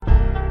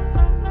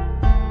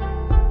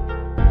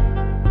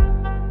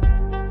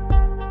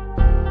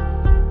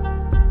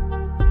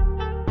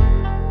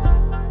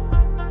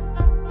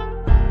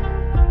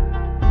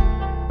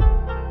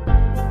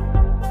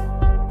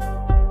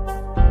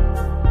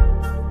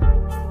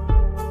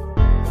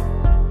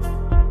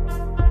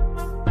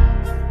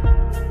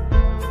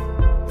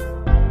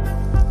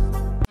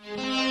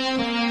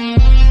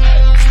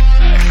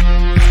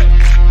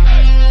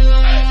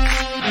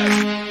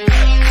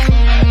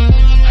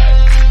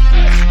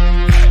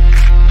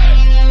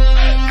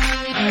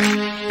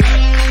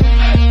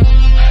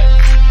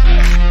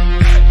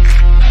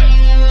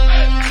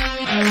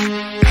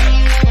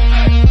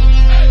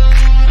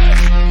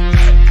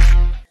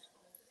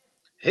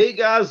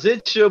guys?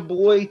 It's your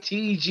boy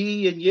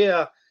TG, and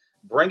yeah,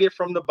 bring it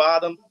from the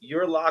bottom.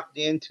 You're locked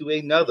into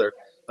another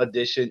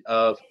edition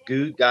of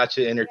Goode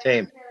Gotcha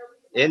Entertainment.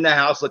 In the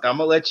house, look, I'm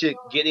gonna let you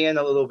get in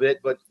a little bit,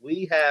 but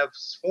we have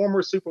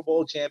former Super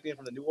Bowl champion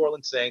from the New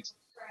Orleans Saints,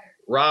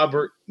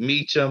 Robert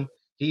Meachem.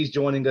 He's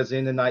joining us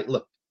in tonight.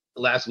 Look,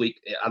 last week,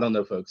 I don't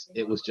know, folks.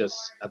 It was just,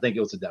 I think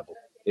it was the devil,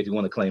 if you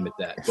want to claim it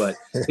that. But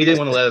he didn't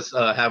want to let us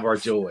have our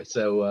joy.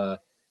 So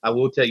I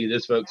will tell you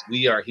this, folks.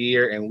 We are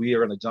here, and we are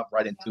going to jump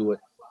right into it.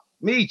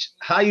 Meach,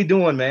 how you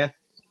doing, man?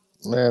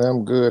 Man,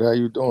 I'm good. How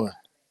you doing?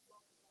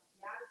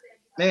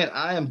 Man,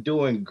 I am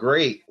doing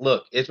great.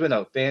 Look, it's been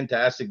a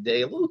fantastic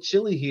day. A little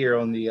chilly here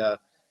on the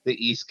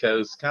East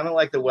Coast, kind of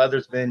like the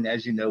weather's been,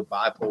 as you know,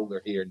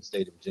 bipolar here in the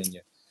state of Virginia.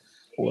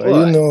 Well,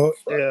 But look,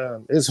 yeah,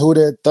 it's Who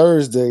That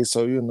Thursday,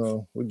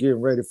 so we're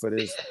getting ready for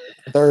this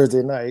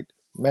Thursday night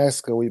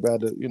massacre. We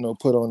about to,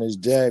 put on this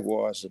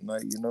Jaguars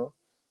tonight.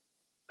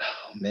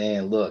 oh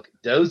man, look,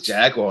 those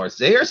Jaguars,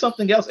 they are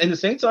something else, and the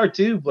Saints are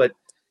too. But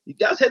you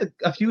guys had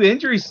a few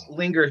injuries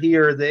linger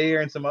here or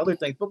there, and some other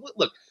things. But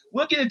look,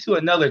 we'll get into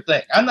another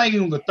thing. I'm not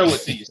even going to throw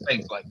it to you,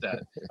 Saints, like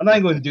that. I'm not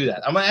even going to do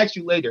that. I'm going to ask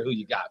you later who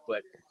you got.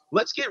 But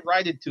let's get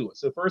right into it.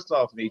 So first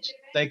off, Meach,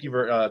 thank you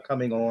for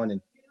coming on,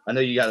 and I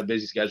know you got a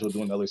busy schedule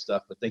doing other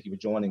stuff, but thank you for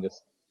joining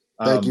us.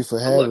 Thank you for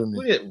But look, having me.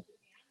 we get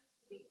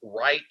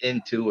right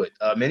into it.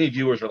 Many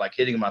viewers were like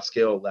hitting my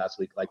scale last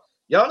week, like,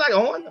 y'all not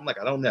on? I'm like,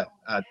 I don't know.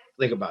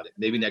 Think about it.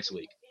 Maybe next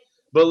week.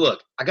 But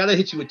look, I got to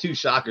hit you with two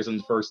shockers on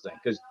the first thing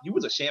because you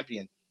was a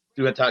champion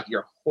through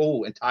your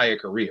whole entire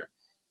career.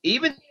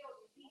 Even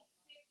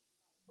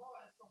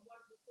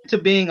to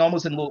being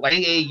almost in like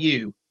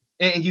AAU,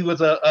 and you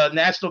was a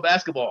national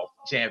basketball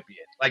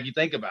champion. Like, you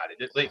think about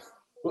it. Like,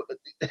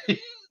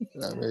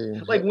 I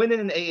mean, like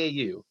winning in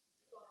AAU.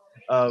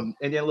 And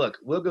then look,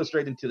 we'll go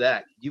straight into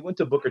that. You went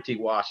to Booker T.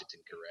 Washington,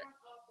 correct?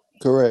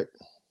 correct.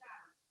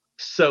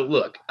 So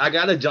look, I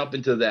gotta jump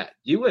into that.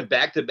 You went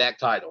back to back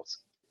titles,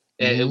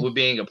 and it hmm was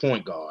being a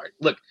point guard.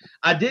 Look,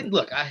 I didn't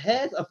look. I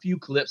had a few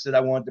clips that I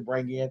wanted to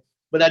bring in,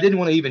 but I didn't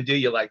want to even do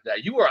you like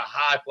that. You were a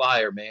high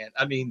flyer, man.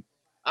 I mean,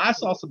 I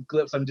saw some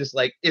clips. I'm just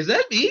like, is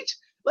that Beach?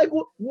 Like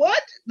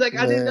what? Like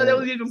I didn't know that Man,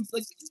 was even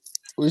like.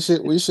 we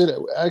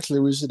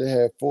should have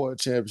had 4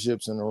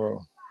 championships in a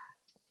row.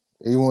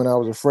 Even when I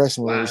was a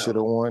freshman, we should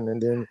Wow. have won.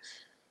 And then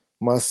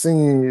my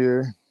senior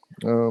year,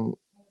 um,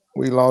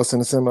 we lost in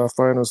the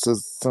semifinals to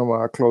some of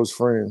our close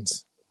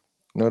friends.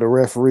 The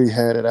referee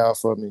had it out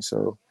for me,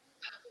 so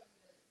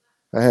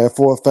I had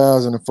 4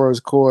 fouls in the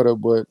first quarter,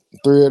 but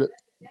three of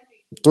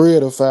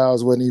the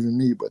fouls wasn't even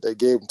me, but they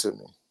gave them to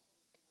me.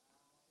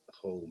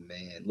 Oh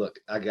man, look,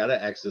 I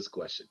gotta ask this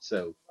question.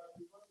 So,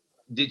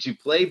 did you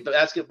play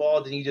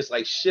basketball? Did you just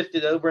like shift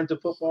it over into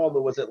football,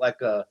 or was it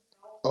like a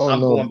Oh I'm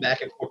no, going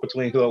back and forth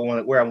between who I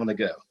want, where I want to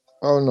go?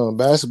 oh no,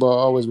 basketball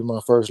always been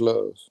my first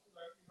love.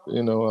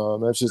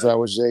 Ever since I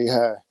was J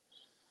high.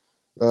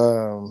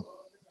 Um,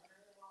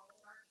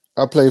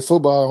 I played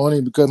football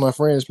only because my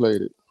friends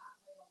played it,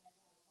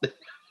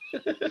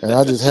 and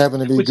I just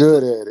happened to be Which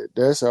good at it.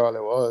 That's all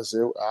it was.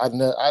 I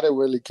didn't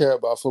really care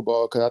about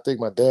football because I think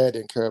my dad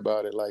didn't care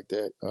about it like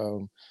that.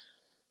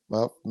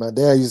 My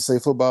dad used to say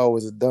football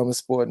was the dumbest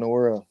sport in the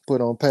world.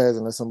 Put on pads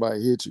and let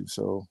somebody hit you.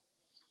 So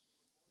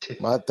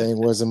my thing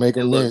was to make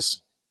it them look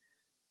miss.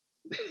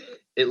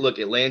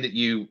 it landed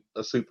you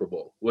a Super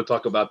Bowl. We'll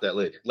talk about that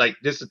later. Like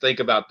just to think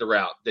about the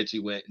route that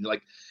you went and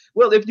like,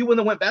 well, if you wouldn't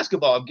have went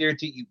basketball, I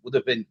guarantee you would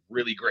have been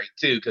really great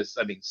too. Because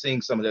I mean,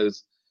 seeing some of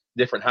those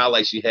different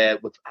highlights you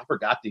had with I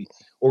forgot the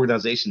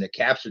organization that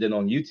captured it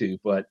on YouTube,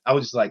 but I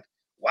was just like,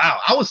 wow,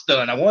 I was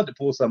stunned. I wanted to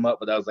pull some up,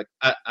 but I was like,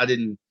 I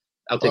didn't.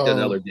 I'll take that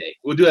another Um, day.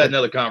 We'll do that I,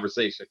 another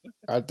conversation.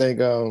 I think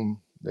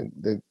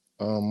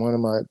one of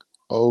my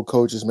old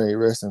coaches, may he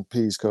rest in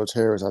peace, Coach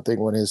Harris. I think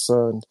one of his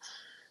sons,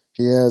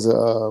 he has a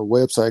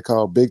website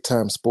called Big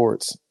Time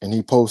Sports, and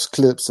he posts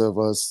clips of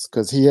us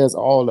because he has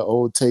all the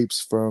old tapes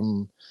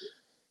from,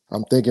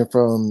 I'm thinking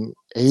from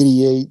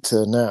 88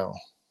 to now,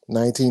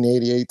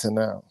 1988 to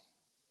now,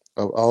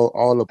 of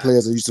all the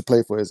players that used to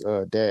play for his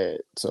dad.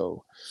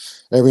 So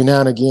every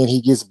now and again,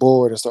 he gets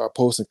bored and start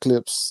posting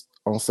clips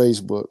on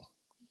Facebook.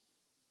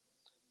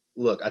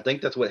 Look, I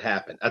think that's what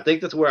happened. I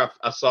think that's where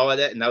I saw it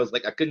at, and I was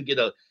like, I couldn't get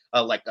a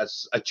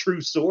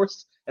true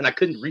source, and I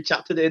couldn't reach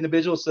out to the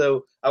individual.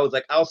 So I was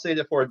like, I'll save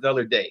it for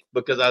another day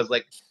because I was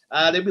like,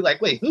 they'd be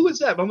like, wait, who is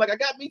that? But I'm like, I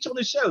got Meach on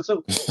the show,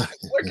 so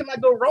where can I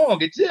go wrong?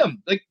 It's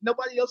him. Like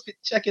nobody else could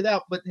check it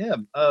out but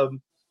him.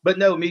 But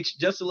no, Meach,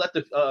 just to let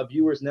the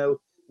viewers know,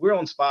 we're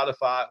on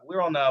Spotify,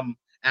 we're on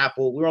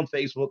Apple, we're on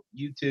Facebook,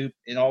 YouTube,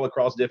 and all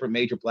across different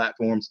major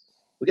platforms.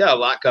 We got a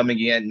lot coming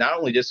in. Not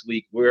only this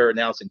week, we're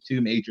announcing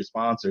two major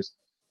sponsors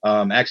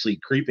actually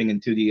creeping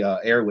into the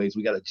airways.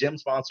 We got a gym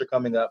sponsor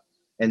coming up,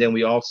 and then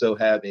we also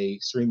have a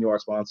StreamYard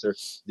sponsor.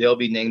 They'll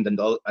be named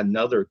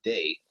another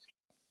day,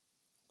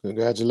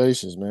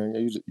 Congratulations, man.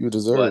 You but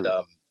deserve it.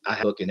 I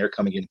have a look, and they're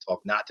coming in to talk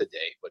not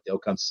today, but they'll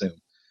come soon.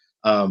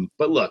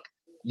 But look,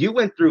 you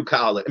went through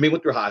college. I mean,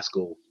 went through high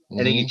school,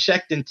 and then you hmm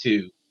checked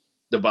into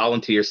the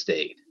volunteer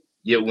state.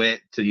 You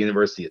went to the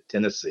University of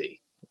Tennessee.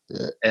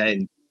 Yeah.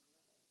 And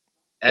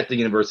at the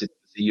University of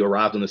Tennessee, you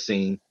arrived on the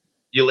scene.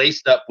 You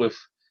laced up with,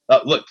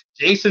 look,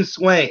 Jason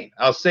Swain.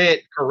 I'll say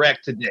it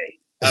correct today.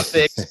 I'll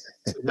say it,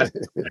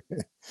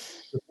 the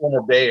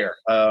former Bear,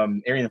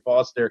 Arian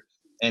Foster,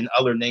 and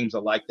other names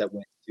alike that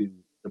went to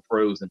the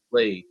pros and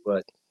played.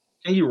 But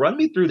can you run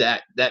me through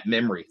that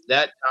memory,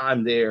 that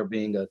time there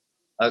being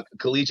a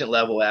collegiate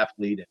level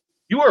athlete?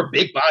 You were a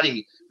big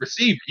body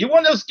receiver. You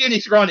weren't no skinny,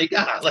 scrawny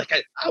guy. Like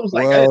I was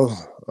like, I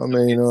Well, I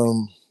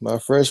mean, my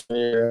freshman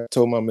year, I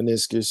tore my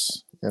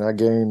meniscus, and I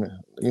gained,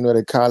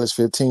 the college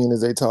 15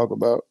 as they talk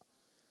about.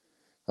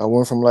 I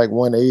went from like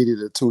 180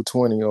 to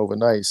 220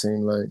 overnight.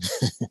 Seemed like,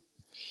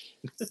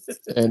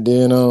 and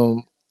then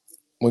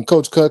when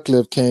Coach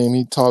Cutcliffe came,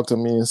 he talked to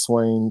me and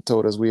Swain,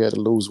 told us we had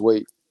to lose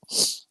weight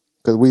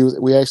because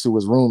we actually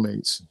was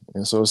roommates,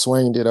 and so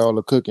Swain did all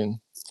the cooking.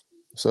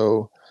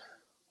 So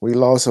we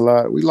lost a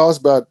lot. We lost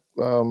about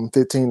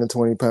 15 to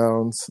 20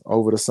 pounds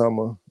over the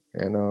summer,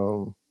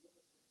 and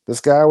the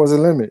sky was the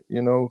limit.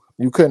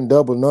 You couldn't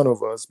double none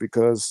of us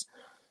because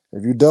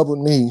if you doubled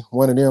me,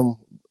 one of them,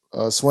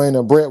 Swain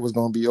or Brett, was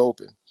going to be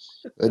open.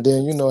 And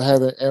then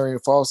having Arian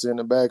Foster in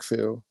the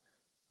backfield,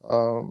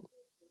 um,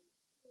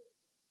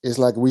 it's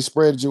like we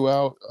spread you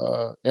out.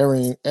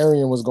 Arian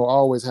was going to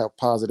always have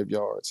positive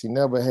yards. He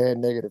never had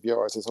negative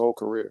yards his whole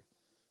career.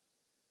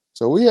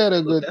 So we had a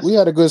look, good that's we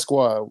had a good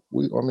squad.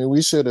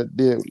 We should have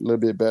did a little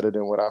bit better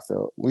than what I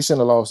felt. We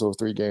shouldn't have lost those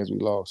 3 games we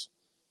lost.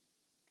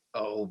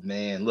 oh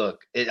man,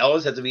 look, it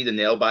always has to be the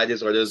nail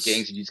biters or those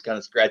games you just kind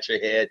of scratch your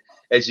head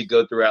as you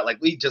go throughout.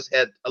 Like we just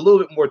had a little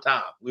bit more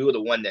time, we would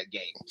have won that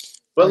game. Oh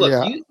But look,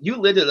 yeah, you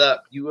lit it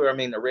up. You were, I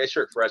mean, a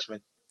redshirt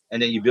freshman,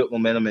 and then you built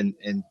momentum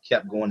and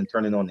kept going and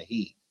turning on the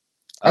heat.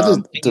 I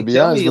just Can to you be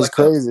tell honest, me was like a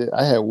crazy.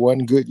 I had one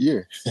good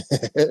year,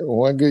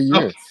 one good oh,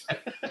 year.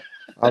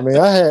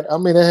 I had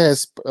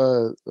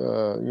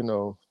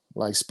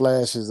like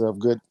splashes of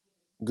good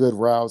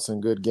routes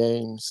and good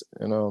games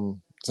and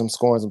some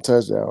scoring some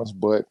touchdowns.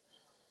 But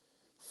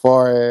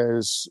far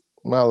as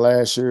my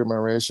last year, my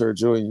redshirt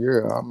junior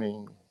year, I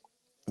mean,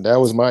 that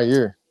was my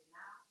year.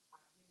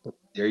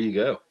 there you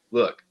go.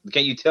 Look,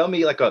 can you tell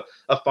me like a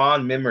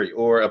fond memory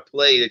or a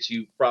play that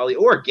you probably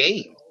or a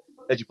game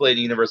that you played at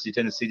the University of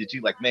Tennessee that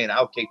you like, man,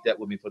 I'll take that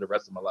with me for the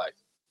rest of my life.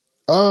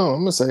 I'm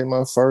gonna say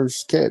my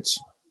first catch.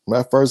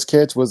 My first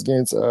catch was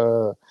against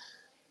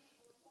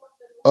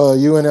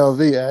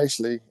UNLV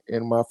actually,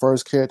 and my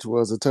first catch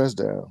was a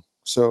touchdown.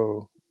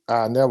 So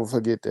I'll never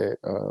forget that.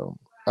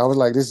 I was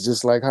like, this is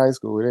just like high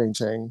school. It ain't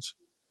changed.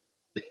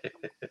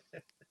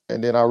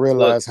 And then I Look,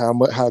 realized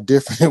how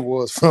different it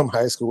was from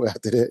high school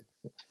after that.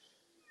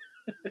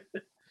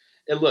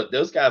 and look,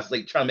 those guys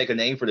like trying to make a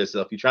name for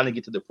themselves. You're trying to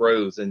get to the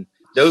pros, and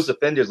those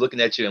defenders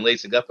looking at you and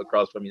lacing up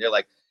across from you, they're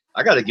like,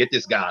 I got to get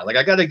this guy. Like,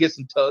 I got to get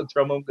some tugs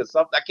from him because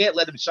I can't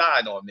let him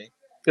shine on me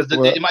because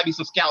Well, there might be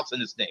some scouts in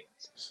the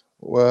stands.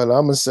 well,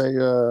 I'm gonna say,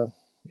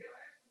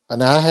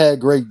 and I had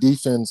great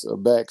defense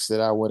backs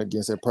that I went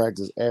against at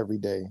practice every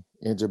day.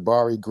 And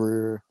Jabari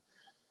Greer,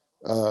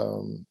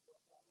 um,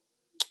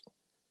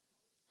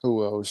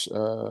 who else?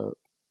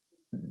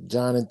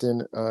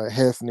 Jonathan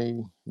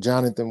Hefney,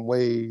 Jonathan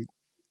Wade,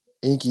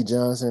 Inky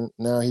Johnson.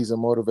 Now he's a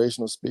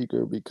motivational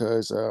speaker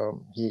because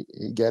he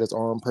got his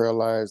arm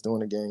paralyzed during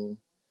the game,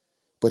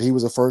 but he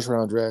was a first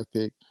round draft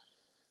pick.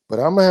 But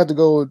I'm gonna have to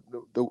go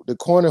with the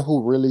corner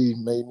who really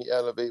made me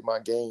elevate my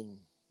game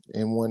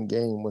in one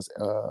game was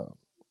uh,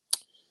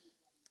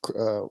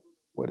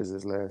 what is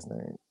his last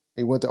name?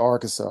 He went to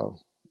Arkansas.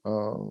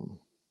 Um,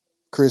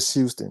 Chris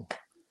Houston. Okay.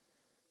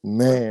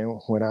 Man,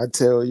 when I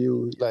tell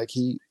you,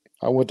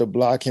 I went to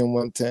block him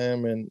one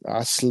time and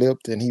I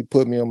slipped and he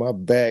put me on my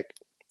back,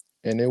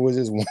 and it was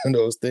just one of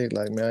those things.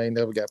 Like, man, I ain't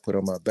never got put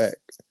on my back.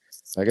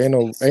 Like, ain't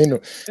no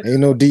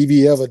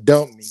DB ever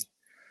dumped me.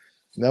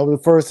 And that was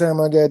the first time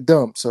I got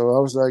dumped. So I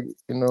was like,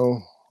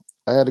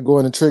 I had to go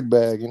in the trick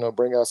bag,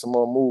 bring out some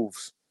more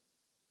moves.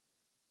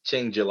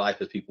 Change your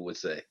life, as people would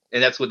say,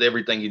 and that's with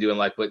everything you do in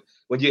life. But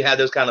when you have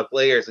those kind of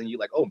players, and you're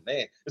like, oh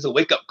man, it's a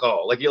wake up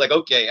call. Like you're like,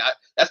 okay,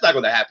 that's not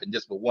going to happen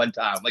just for one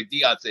time. Like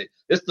Dion said,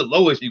 it's the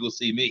lowest you will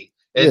see me.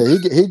 Yeah,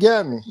 And he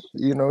got me.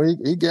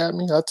 He got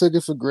me. I took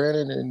it for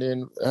granted, and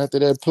then after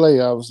that play,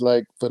 I was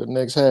like, for the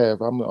next half,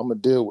 I'm gonna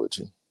deal with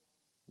you.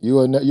 You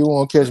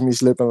won't catch me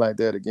slipping like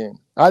that again.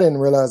 I didn't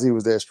realize he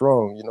was that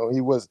strong. He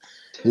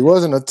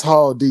wasn't a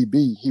tall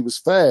DB. He was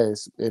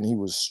fast and he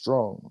was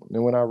strong.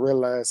 And when I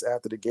realized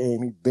after the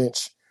game, he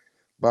benched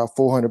about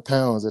 400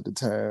 pounds at the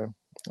time.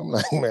 I'm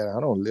like, man, I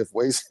don't lift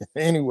weights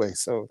anyway,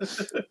 so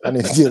I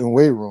need to get in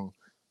weight room,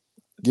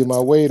 get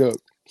my weight up.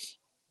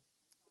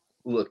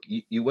 look,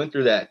 you went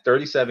through that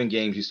 37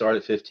 games. You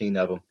started 15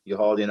 of them. You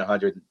hauled in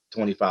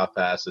 125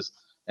 passes,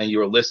 and you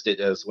were listed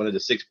as one of the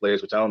 6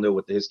 players, which I don't know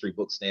what the history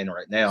books stand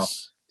right now,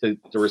 to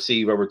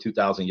receive over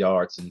 2,000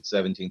 yards and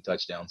 17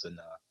 touchdowns in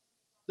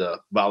the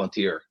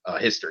volunteer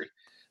history.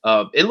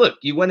 And look,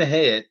 you went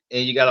ahead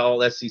and you got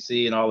all SEC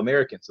and All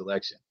American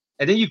selection,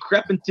 and then you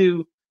crept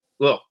into,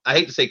 I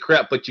hate to say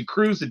crept, but you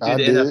cruised into I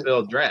the did.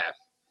 NFL draft.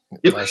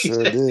 I He sure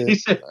said, did. he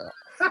said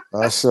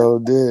I sure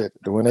did.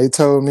 When they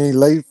told me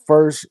late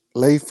first,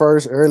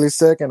 early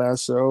second, I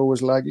sure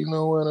was like, you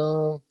know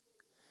what?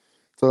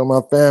 Told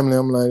my family,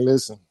 I'm like,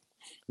 listen,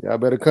 y'all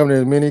better come to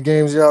as many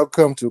games y'all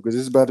come to, because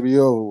it's about to be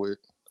over with.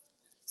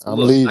 I'm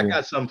Look, leaving. I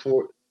got some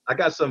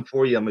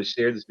for you. I'm gonna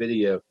share this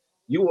video.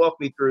 You walk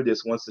me through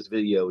this once this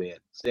video ends.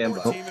 Stand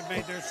by. Team have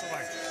made their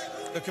selection.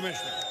 The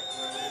commissioner.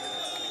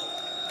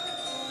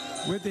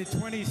 With the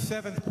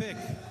 27th pick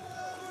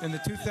in the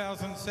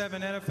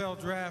 2007 NFL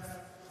Draft,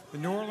 the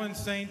New Orleans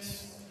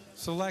Saints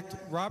select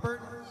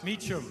Robert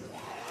Meachem,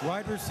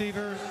 wide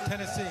receiver,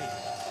 Tennessee.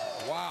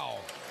 Wow.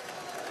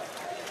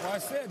 Well, I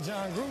said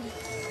John Goode.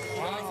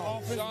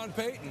 Wow. Sean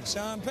Payton.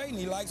 Sean Payton,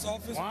 he likes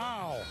offense.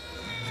 Wow.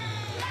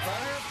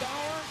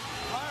 Firepower.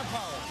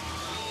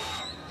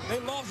 They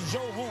lost Joe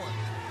Horn.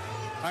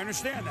 I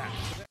understand that.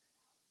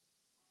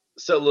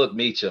 So look,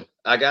 Meacham,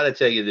 I gotta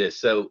tell you this.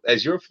 So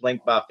as you're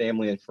flanked by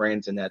family and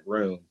friends in that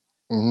room,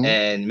 Mm-hmm.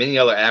 and many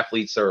other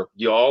athletes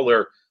you all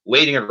are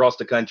waiting across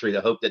the country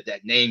to hope that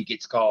that name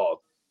gets called,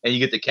 and you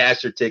get the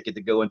cash your ticket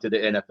to go into the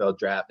NFL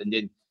draft, and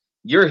then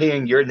you're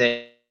hearing your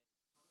name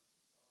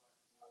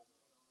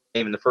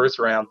in the first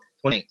round,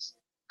 20s,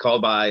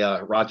 called by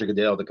Roger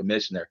Goodell, the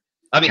commissioner.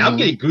 I mean, I'm Mm-hmm.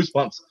 getting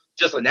goosebumps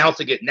just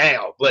announcing it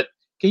now. But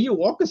can you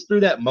walk us through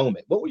that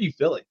moment? What were you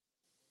feeling?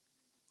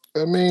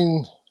 I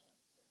mean,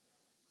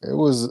 it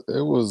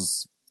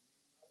was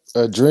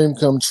a dream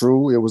come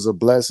true. It was a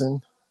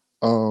blessing.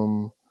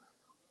 Um,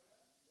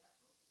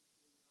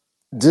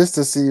 just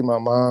to see my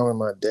mom and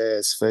my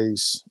dad's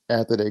face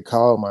after they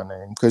called my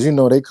name, because you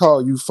know they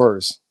call you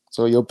first,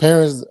 so your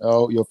parents,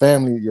 your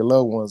family, your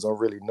loved ones don't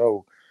really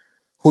know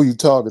who you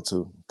talking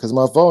to. Because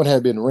my phone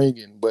had been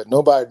ringing, but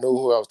nobody knew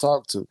who I was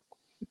talking to.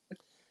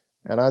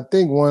 And I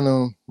think one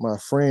of my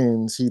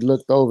friends, he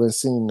looked over and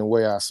seen the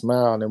way I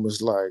smiled and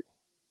was like,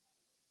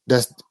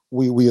 "That's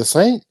we a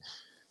saint."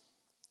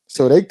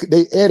 So they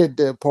edited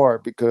that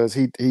part because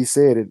he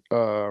said it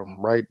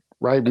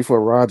right before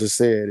Roger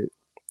said it,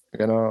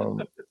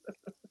 and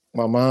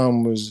my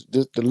mom was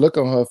just the look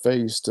on her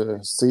face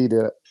to see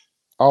that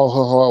all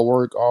her hard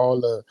work, all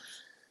the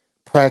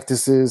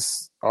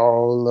practices,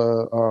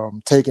 all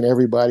taking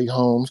everybody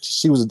home.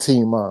 She was a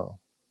team mom,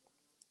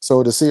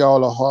 so to see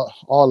all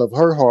of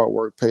her hard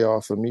work pay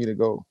off for me to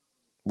go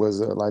was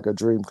like a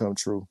dream come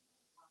true.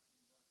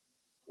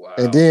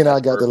 And Wow, then I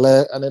that's got to perfect.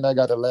 laugh, and then I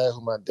got to laugh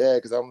with my dad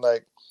because I'm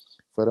like,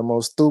 for the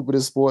most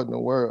stupidest sport in the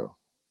world,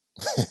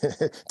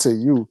 to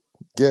you,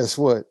 guess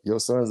what? Your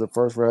son's a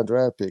first round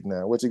draft pick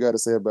now. What you got to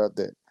say about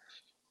that?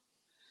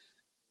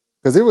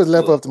 Because it was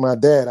left Look, up to my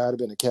dad, I'd have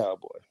been a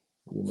cowboy.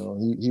 You know,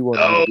 he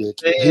wanted me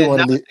to oh be he man, wanted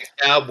not me. the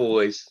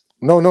Cowboys.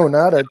 No,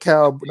 not a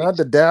cow, not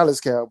the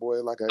Dallas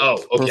Cowboy, like a Oh,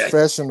 okay.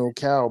 professional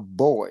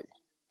cowboy.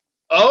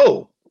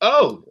 Oh,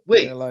 Yeah,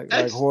 wait, like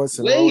that's horse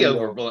and way rodeo.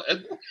 overblown.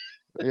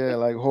 Yeah,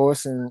 like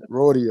horse and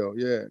rodeo.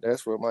 Yeah,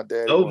 that's what my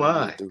daddy Oh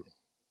wanted me to my. do.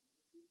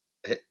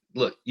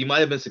 Look, you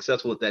might have been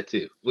successful at that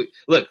too.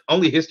 Look,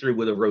 only history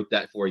would have wrote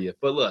that for you.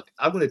 But look,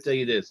 I'm going to tell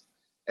you this: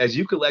 as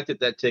you collected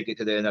that ticket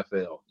to the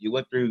NFL, you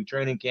went through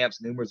training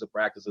camps, numerous of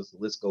practices. The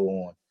list go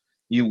on.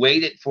 You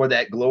waited for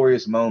that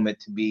glorious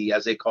moment to be,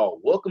 as they call,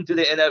 "Welcome to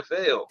the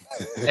NFL,"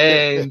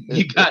 and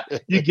you get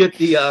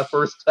the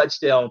first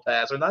touchdown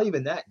pass, or not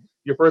even that,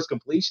 your first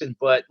completion.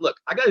 But look,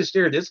 I got to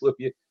share this with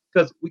you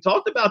because we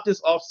talked about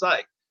this off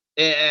site.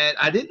 And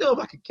I didn't know if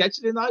I could catch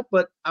it or not,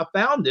 but I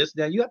found this.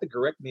 Now you have to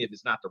correct me if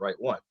it's not the right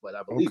one, but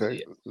I believe it Okay,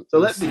 is. So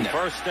let's let me see. know.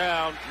 First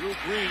down, Drew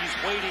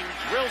Brees waiting,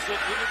 drills it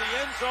into the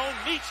end zone.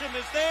 Meachem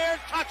is there,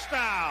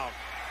 touchdown.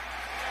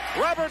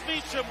 Robert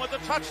Meachem with the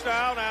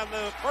touchdown and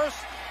the first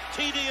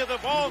TD of the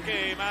ball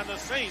game, and the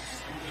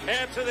Saints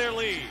add to their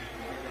lead.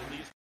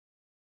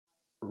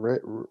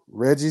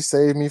 Reggie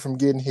saved me from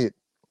getting hit.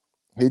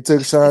 He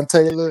took Sean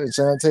Taylor, and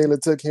Sean Taylor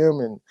took him,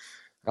 and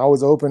I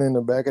was open in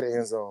the back of the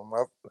end zone.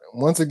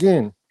 Once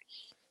again,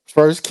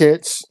 first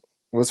catch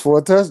was for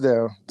a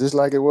touchdown, just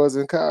like it was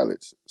in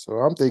college. So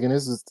I'm thinking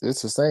it's the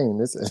same.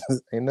 It's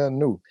ain't nothing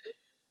new.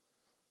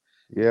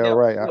 Yeah, Now,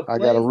 right. I got a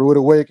playing rude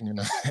awakening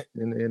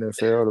in the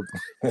NFL.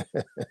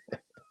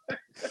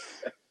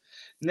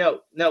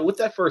 now with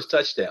that first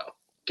touchdown,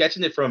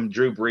 catching it from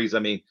Drew Brees. I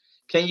mean,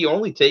 can you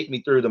only take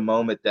me through the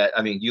moment that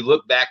you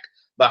look back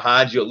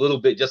behind you a little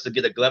bit just to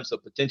get a glimpse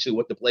of potentially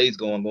what the play's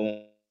going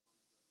on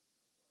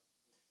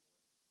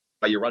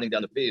while you're running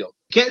down the field?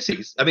 You can't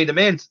see. I mean, the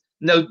man's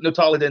no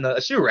taller than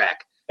a shoe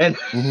rack. And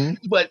Hmm.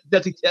 but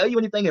does he tell you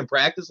anything in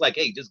practice? Like,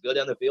 hey, just go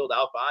down the field,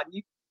 I'll find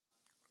you.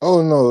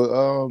 Oh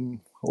no,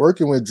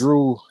 working with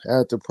Drew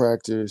after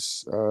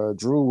practice,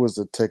 Drew was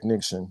a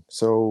technician,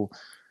 so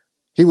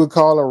he would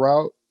call a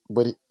route,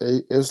 but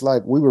it's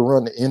like we would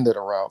run the end of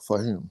the route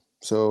for him.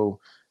 So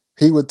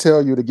he would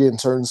tell you to get in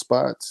certain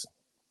spots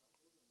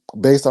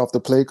based off the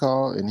play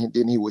call, and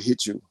then he would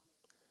hit you.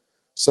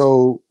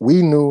 So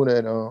we knew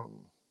that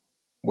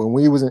when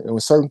we was in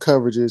certain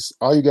coverages,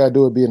 all you gotta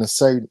do is be in a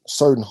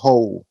certain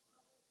hole,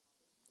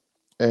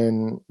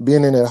 and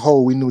being in that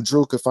hole, we knew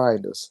Drew could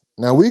find us.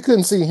 Now we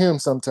couldn't see him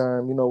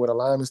sometime, when a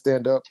lineman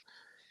stand up,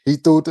 he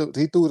threw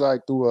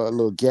like through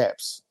little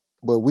gaps.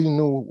 but we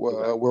knew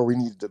where we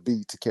needed to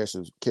be to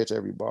catch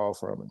every ball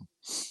from him.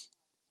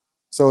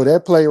 So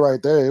that play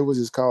right there, it was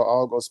just called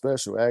all go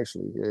special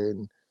actually,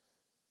 and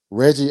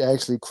Reggie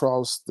actually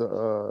crossed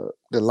the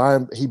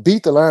line. He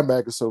beat the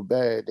linebacker so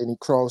bad, and he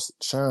crossed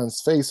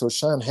Sean's face, so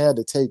Sean had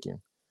to take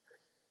him.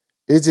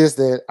 It's just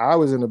that I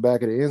was in the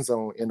back of the end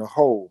zone in a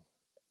hole.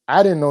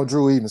 I didn't know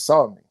Drew even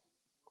saw me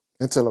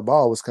until the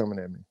ball was coming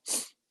at me.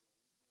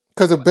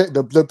 Because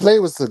the play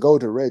was to go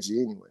to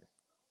Reggie anyway.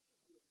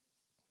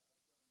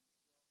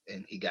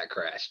 And he got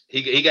crashed.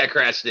 He got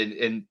crashed,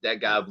 and that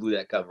guy blew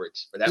that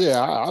coverage. For that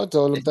I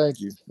told him thank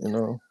you.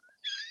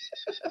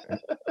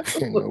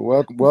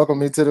 Welcome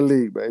me to the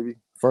league, baby.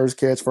 First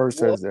catch, first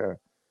touchdown.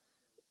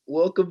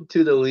 Welcome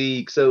to the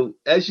league. So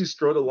as you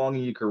strode along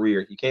in your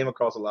career, you came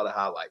across a lot of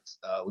highlights.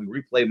 We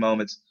replay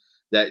moments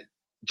that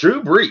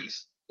Drew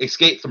Brees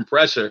escaped from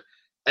pressure.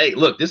 Hey,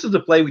 look, this is the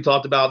play we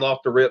talked about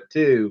off the rip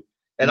too,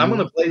 and I'm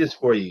going to play this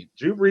for you.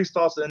 Drew Brees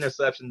tossed an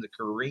interception to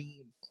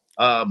Kareem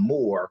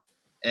Moore,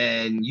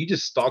 and you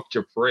just stalked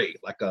your prey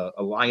like a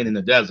lion in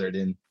the desert,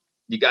 and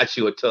you got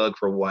you a tug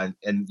for one,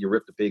 and you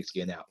ripped the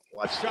pigskin out.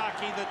 Watch.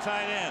 Shockey, the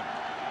tight end.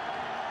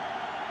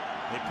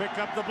 They pick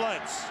up the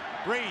blitz.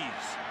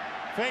 Brees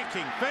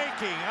faking.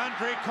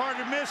 Andre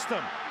Carter missed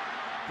him.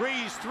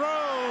 Brees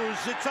throws.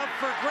 It's up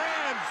for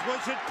grabs.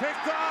 Was it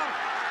picked off?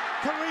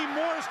 Kareem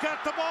Moore's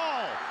got the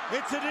ball.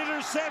 It's an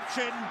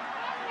interception.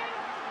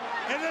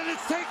 And then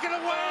it's taken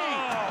away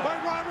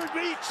by Robert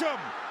Meachem.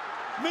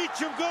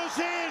 Meachem goes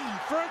in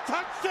for a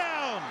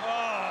touchdown.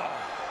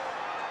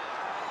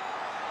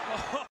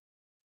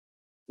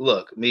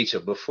 Look,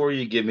 Meachem, before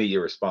you give me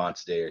your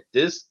response there,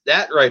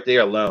 that right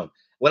there alone,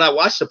 when I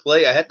watched the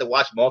play, I had to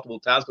watch multiple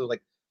times because I was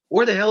like,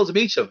 where the hell is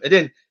Meachem? And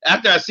then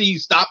after I see you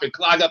stop and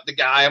clog up the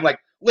guy, I'm like,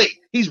 wait,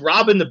 he's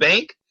robbing the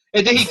bank?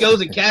 And then he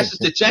goes and cashes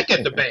the check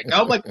at the bank.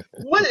 I'm like,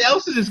 what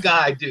else does this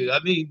guy do? I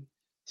mean,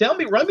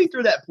 run me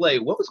through that play.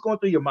 What was going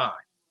through your mind?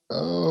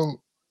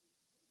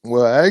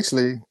 Well,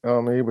 actually,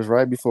 it was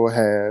right before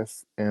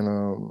half, and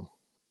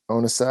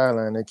on the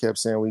sideline they kept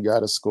saying we got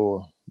to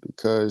score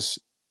because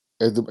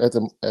I think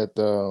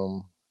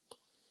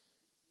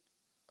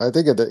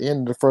at the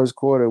end of the first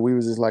quarter we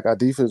was just like our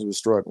defense was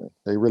struggling.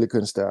 They really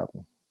couldn't stop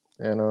him,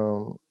 and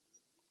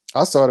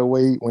I saw the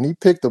way when he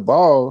picked the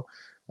ball.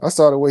 I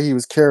saw the way he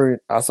was carrying.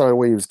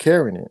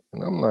 it,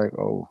 and I'm like,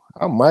 "Oh,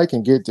 I might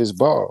can get this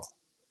ball."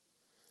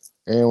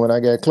 And when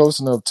I got close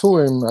enough to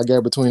him, I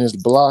got between his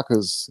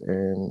blockers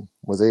and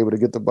was able to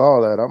get the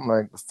ball out. I'm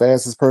like, the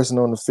fastest person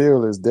on the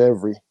field is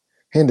Devry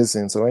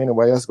Henderson, so ain't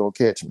nobody else gonna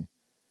catch me.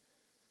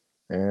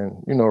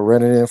 And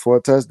ran it in for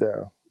a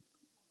touchdown.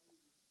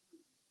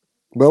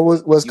 But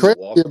what's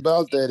crazy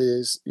about that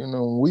is,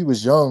 when we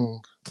was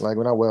young, like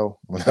when I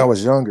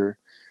was younger.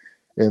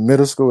 In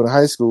middle school and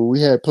high school, I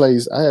had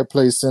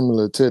plays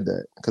similar to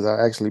that because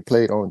I actually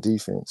played on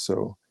defense.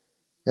 So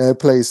I had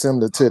plays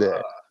similar to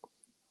that.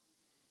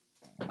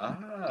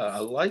 I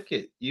like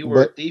it. You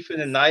were a thief in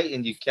the night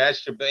and you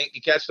cashed your bank,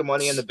 you cashed the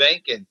money in the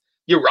bank and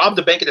you robbed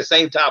the bank at the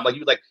same time. Like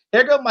you were like,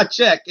 here goes my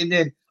check. And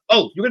then,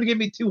 you're gonna give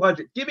me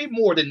 200. Give me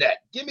more than that.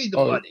 Give me the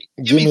money.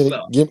 Give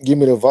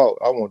me the vault.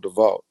 I want the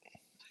vault.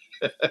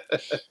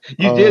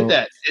 You did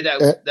that.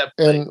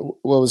 And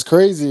what was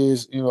crazy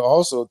is,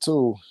 also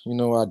too,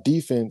 our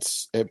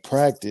defense at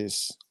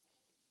practice,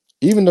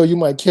 even though you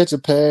might catch a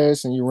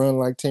pass and you run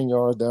like 10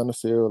 yards down the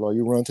field or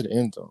you run to the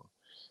end zone,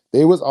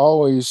 they was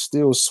always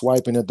still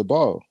swiping at the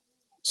ball.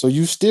 So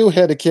you still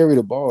had to carry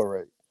the ball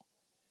right.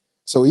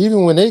 So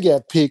even when they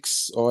got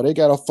picks or they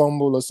got a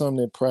fumble or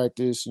something in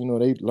practice,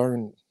 they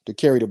learned to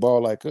carry the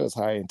ball like us,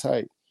 high and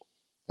tight.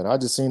 And I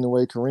just seen the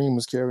way Kareem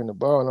was carrying the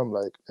ball, and I'm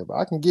like, if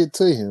I can get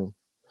to him,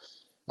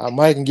 I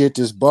might can get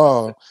this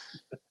ball.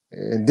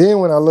 And then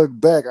when I look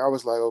back, I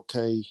was like,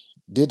 okay,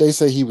 did they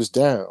say he was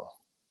down?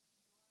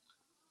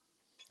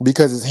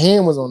 Because his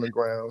hand was on the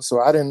ground,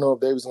 so I didn't know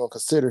if they was going to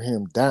consider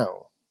him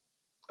down.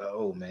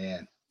 Oh,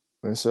 man.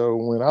 And so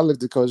when I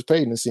looked at Coach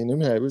Payton and seen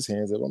him have his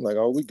hands up, I'm like,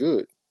 oh, we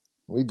good.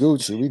 We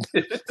Gucci.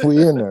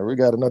 We in there. We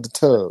got another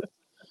tub.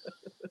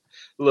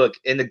 Look,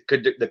 in the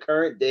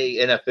current day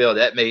NFL,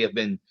 that may have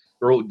been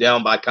wrote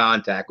down by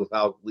contact with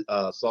how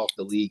soft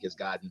the league has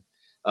gotten.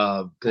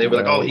 Because they were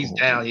like, "Oh, he's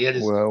down. He had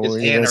his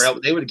hand or elbow."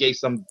 They would have gave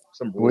some.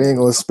 We ain't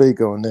gonna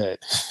speak on that.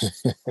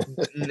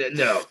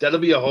 No, that'll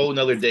be a whole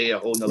nother day, a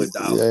whole nother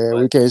dollar. Yeah,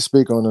 we can't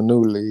speak on the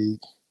new league.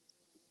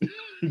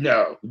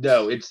 No,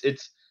 it's a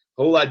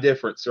whole lot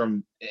different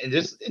from in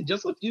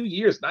just a few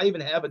years, not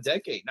even half a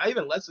decade, not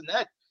even less than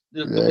that.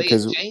 The way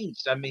it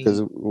changed. I mean,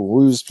 because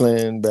we was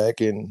playing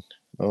back in.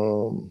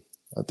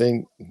 I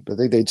think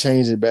they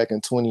changed it back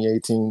in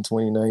 2018,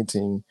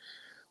 2019.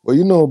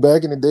 Well,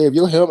 back in the day, if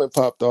your helmet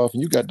popped off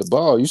and you got the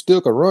ball, you still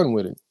could run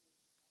with it.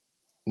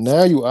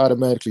 Now you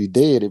automatically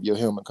dead if your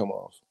helmet come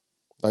off.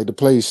 Like the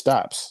play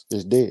stops,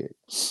 it's dead.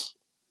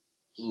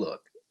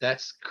 Look,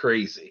 that's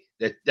crazy.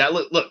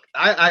 Look.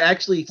 I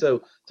actually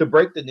to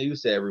break the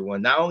news to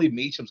everyone. Not only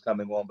Meachem's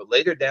coming on, but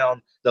later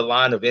down the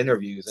line of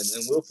interviews,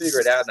 and we'll figure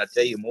it out and I'll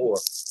tell you more.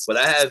 But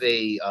I have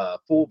a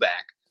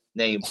fullback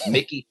named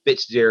Mickey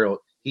Fitzgerald.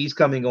 he's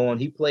coming on.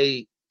 He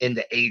played in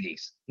the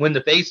 80s when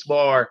the face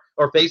bar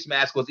or face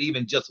mask was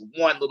even just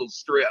one little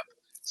strip.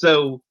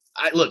 So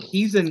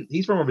he's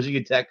from a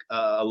Virginia Tech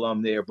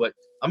alum there, but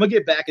I'm gonna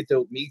get back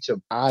into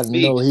Meachem. I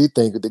know he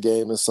think the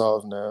game is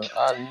soft now.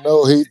 I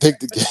know he think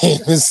the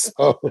game is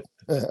soft.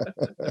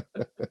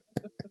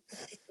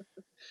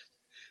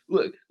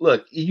 Look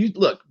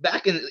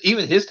back in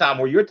even his time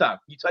or your time.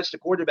 You touch the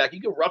quarterback,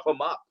 you can rough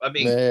him up. I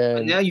mean,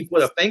 Man, now you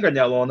put a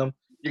fingernail on him,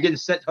 you're getting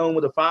sent home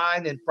with a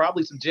fine and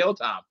probably some jail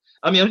time.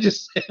 I mean, I'm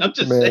just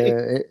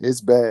saying.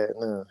 It's bad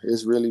now.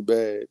 It's really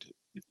bad.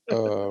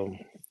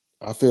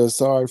 I feel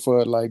sorry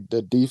for like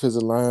the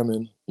defensive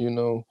lineman. You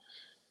know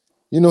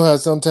how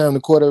sometimes the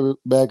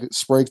quarterback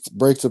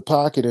breaks a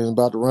pocket and is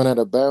about to run out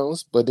of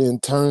bounds, but then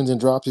turns and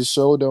drops his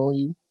shoulder on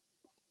you.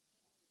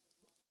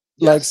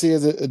 Like, Yes. see,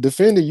 as a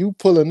defender, you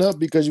pulling up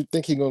because you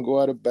think he's gonna go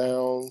out of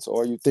bounds,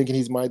 or you thinking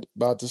he's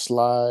about to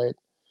slide,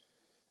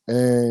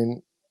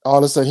 and all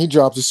of a sudden he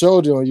drops his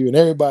shoulder on you, and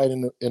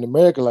everybody in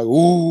America like,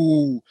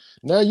 ooh,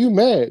 now you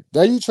mad.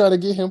 Now you trying to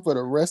get him for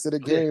the rest of the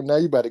game. Now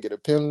you about to get a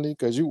penalty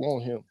because you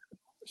want him.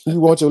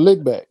 You want your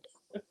lick back.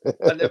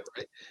 I know,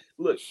 right?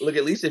 Look.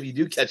 At least if you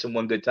do catch him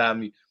one good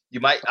time, you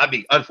might. I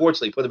mean,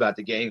 unfortunately, put him out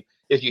the game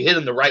if you hit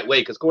him the right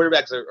way, because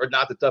quarterbacks are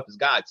not the toughest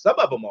guys. Some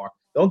of them are.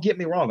 Don't get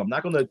me wrong. I'm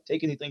not going to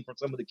take anything from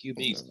some of the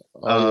QBs.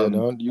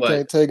 No, you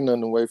can't take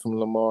nothing away from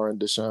Lamar and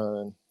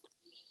Deshaun.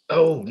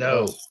 Oh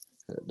no,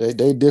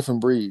 they different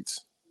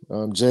breeds.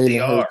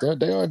 Jalen Hurts,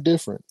 they are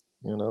different.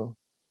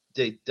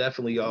 They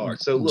definitely are.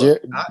 So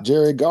look,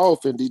 Jared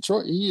Goff in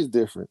Detroit, he is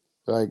different.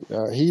 Like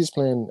he's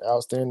playing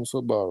outstanding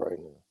football right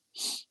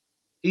now.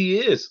 He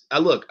is. I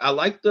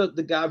like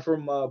the guy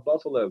from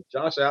Buffalo,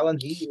 Josh Allen.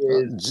 He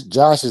is.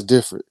 Josh is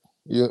different.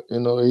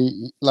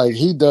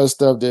 He does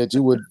stuff that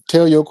you would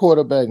tell your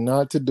quarterback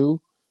not to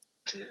do.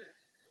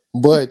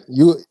 But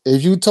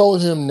if you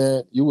told him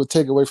that, you would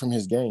take away from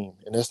his game,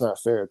 and that's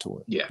not fair to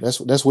him. Yeah, that's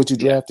what you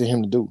drafted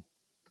him to do.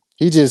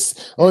 He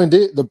just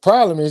the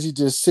problem is he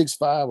just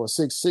 6'5" or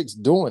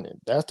 6'6" doing it.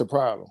 That's the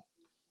problem.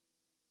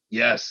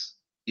 Yes,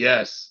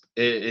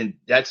 and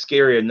that's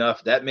scary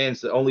enough. That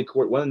man's the only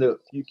one of the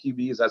few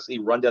QBs I see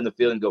run down the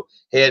field and go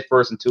head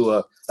first into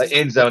an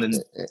end zone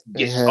and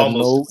get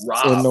almost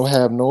robbed. And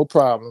have no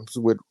problems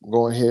with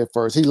going head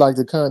first. He like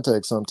the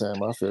contact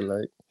sometime, I feel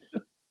like.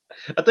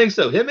 I think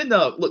so. Him and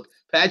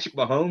Patrick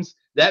Mahomes,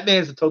 that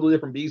man's a totally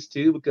different beast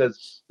too.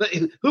 Because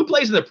who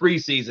plays in the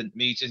preseason?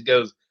 Meach just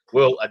goes,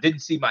 well, I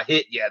didn't see my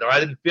hit yet, or I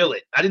didn't feel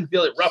it. I didn't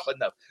feel it rough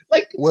enough.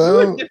 Like,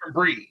 you're a different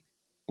breed.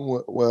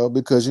 Well,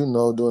 because during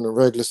the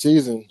regular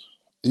season,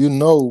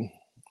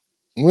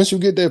 once you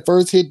get that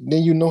first hit,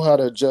 then you know how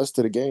to adjust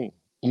to the game.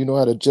 You know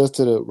how to adjust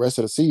to the rest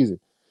of the season.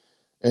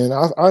 And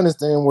I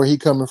understand where he's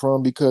coming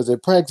from, because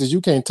at practice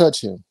you can't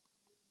touch him.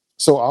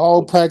 So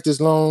all practice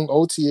long,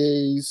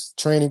 OTAs,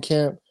 training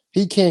camp,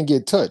 he can't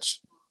get touched.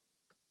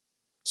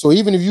 So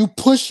even if you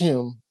push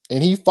him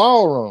and he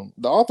fall wrong,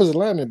 the offensive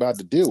lineman about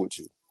to deal with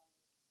you.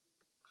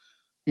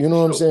 You know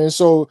what I'm saying?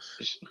 So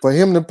for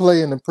him to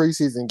play in the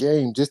preseason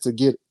game just to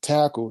get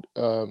tackled,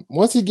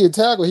 once he get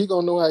tackled, he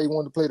gonna know how he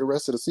want to play the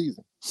rest of the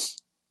season.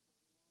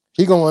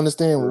 He gonna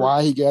understand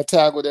why he got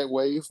tackled that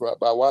way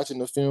by watching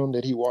the film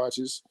that he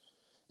watches,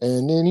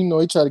 and then he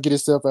try to get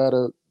himself out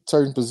of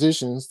certain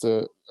positions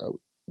to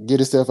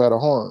get himself out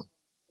of harm.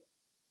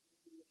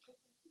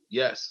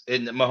 Yes,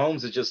 and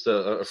Mahomes is just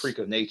a freak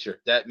of nature.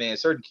 That man,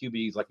 certain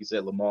QBs, like you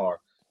said, Lamar,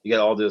 you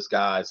got all those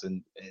guys,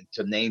 and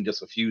to name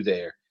just a few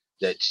there,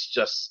 that's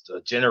just a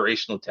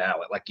generational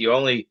talent. Like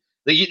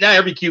not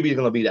every QB is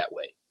going to be that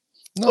way.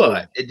 No.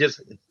 But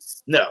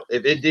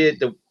if it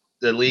did,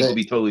 the league would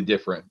be totally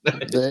different.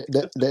 the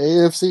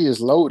AFC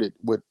is loaded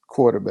with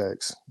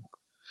quarterbacks.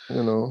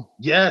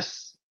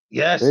 Yes.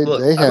 They have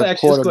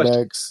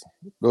quarterbacks.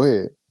 Go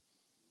ahead.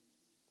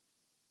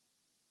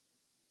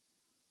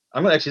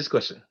 I'm going to ask you this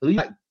question. Who you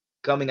got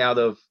coming out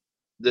of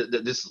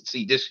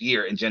this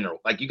year in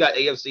general? Like, you got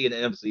AFC and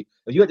NFC.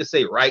 If you had to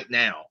say right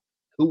now,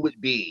 who would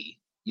be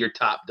your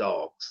top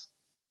dogs?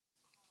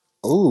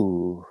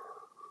 Ooh,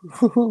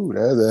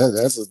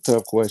 that's a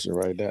tough question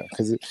right now,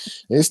 because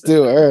it's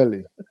still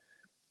early.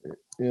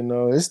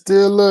 It's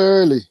still a little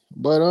early,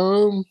 but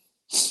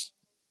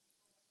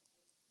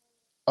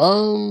I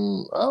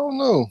don't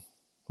know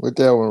with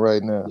that one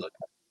right now. Look,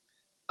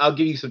 I'll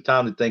give you some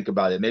time to think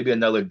about it. Maybe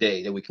another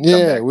day that we can come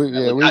back.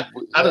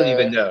 I don't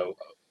even know.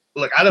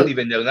 Look, I don't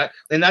even know.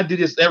 And I do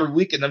this every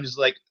week, and I'm just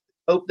like,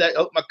 hope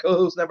my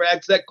co-host never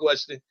asks that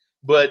question.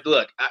 But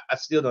look, I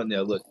still don't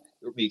know. Look,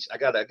 Meach, I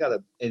got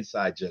an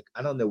inside joke.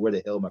 I don't know where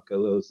the hell my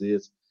co-host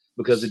is,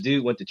 because the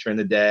dude went to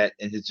Trinidad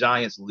and his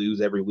Giants lose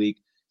every week.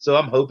 So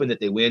I'm hoping that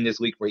they win this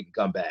week where he can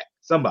come back.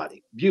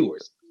 Somebody,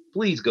 viewers,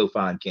 please go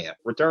find Cam.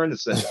 Return to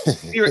sender.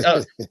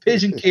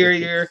 Pigeon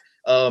carrier,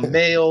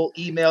 mail,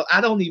 email. I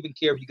don't even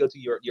care if you go to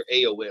your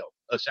AOL.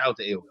 Shout out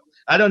to AOL.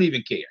 I don't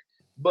even care.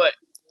 But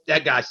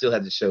that guy still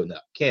hasn't shown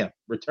up. Cam,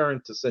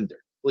 return to sender,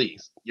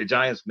 please. Your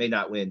Giants may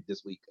not win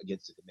this week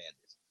against the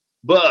Commanders,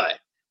 but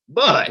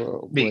But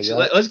Boy, Meach,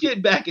 let's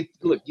get back.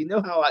 Look, you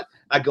know how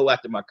I go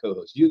after my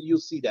co-host. You'll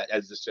see that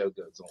as the show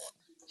goes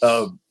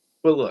on.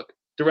 But look,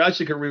 throughout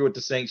your career with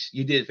the Saints,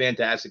 you did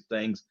fantastic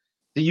things.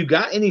 Do you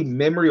got any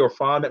memory or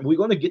fond? We're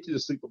going to get to the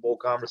Super Bowl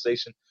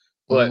conversation,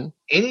 but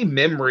any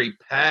memory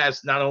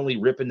past not only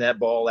ripping that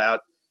ball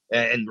out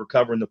and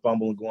recovering the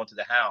fumble and going to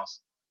the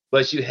house,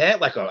 but you had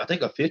like I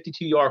think a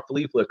 52-yard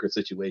flea flicker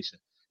situation.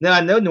 Now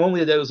I know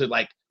normally those are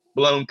like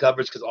blown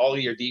coverage because all of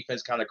your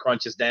defense kind of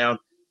crunches down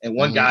and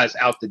one guy's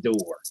out the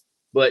door.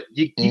 But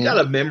you got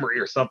a memory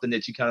or something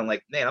that you kind of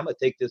like, man, I'm gonna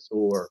take this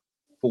for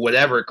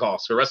whatever it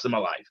costs for the rest of my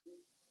life.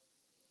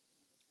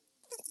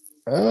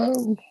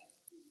 The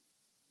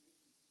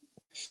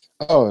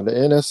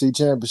NFC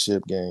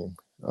Championship game.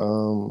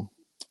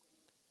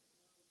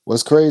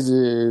 What's crazy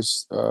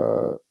is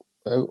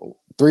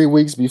 3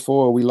 weeks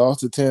before we lost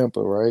to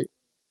Tampa, right?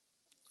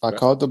 I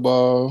caught the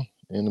ball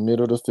in the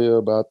middle of the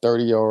field, about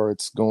 30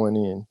 yards going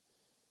in,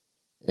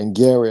 and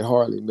Garrett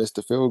Hartley missed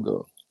the field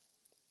goal.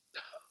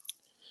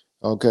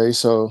 Okay,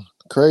 so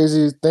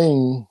crazy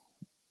thing,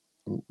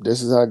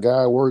 this is how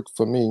God worked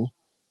for me.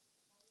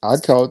 I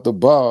caught the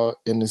ball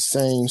in the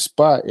same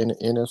spot in the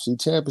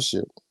NFC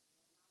Championship.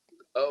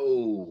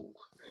 Oh,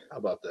 how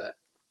about that?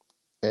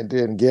 And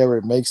then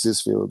Garrett makes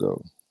this field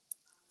goal.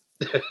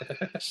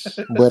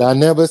 But I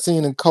never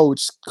seen a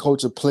coach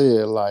a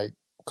player like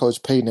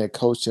Coach Payton had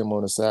coached him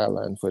on the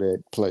sideline for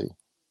that play.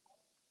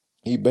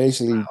 He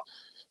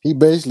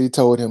basically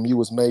told him you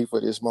was made for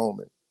this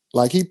moment.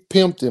 Like he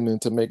pimped him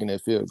into making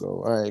that field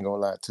goal. I ain't gonna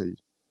lie to you.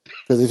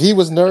 Because if he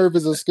was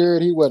nervous or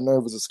scared, he wasn't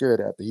nervous or scared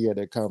after he had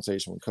that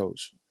conversation with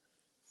Coach.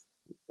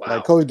 Wow.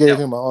 Like Coach gave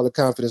him all the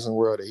confidence in the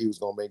world that he was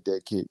gonna make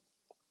that kick.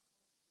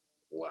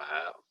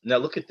 Wow. Now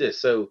look at this.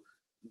 So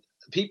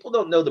people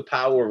don't know the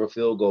power of a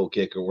field goal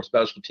kicker or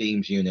special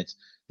teams units.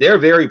 They're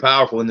very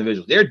powerful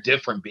individuals. They're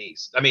different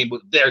beasts. I mean,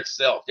 their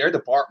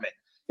department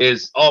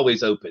is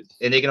always open,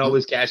 and they can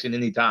always cash in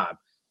any time.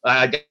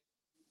 I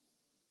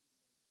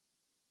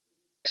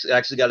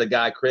actually got a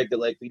guy, Craig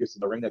DeLay Peterson,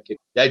 the ring kick.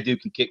 That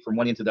dude can kick from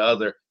one end to the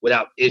other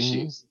without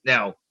issues.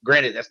 Now,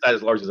 granted, that's not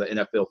as large as an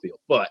NFL field,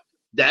 but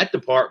that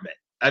department,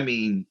 I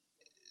mean,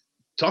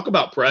 talk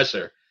about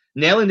pressure.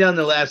 Nailing down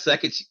the last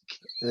second.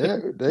 Yeah,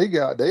 they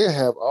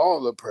have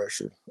all the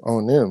pressure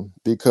on them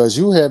because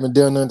you haven't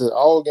done nothing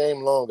all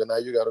game long, and now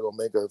you got to go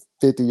make a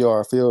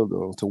 50-yard field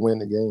goal to win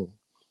the game.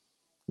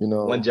 You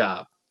know, one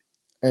job.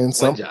 And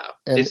one job.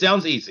 And it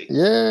sounds easy.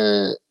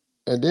 Yeah,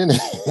 and then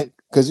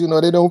because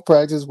they don't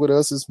practice with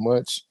us as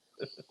much,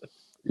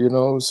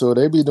 so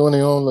they be doing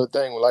their own little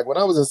thing. Like when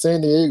I was in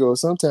San Diego,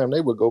 sometimes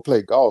they would go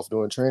play golf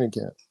during training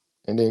camp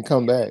and then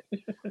come back.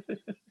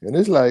 And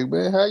it's like,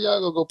 man, how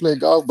y'all gonna go play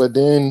golf? But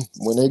then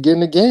when they get in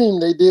the game,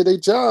 they did their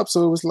job.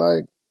 So it was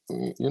like,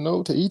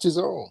 to each his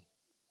own.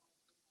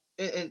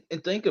 And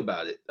think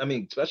about it. I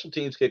mean, special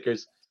teams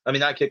kickers,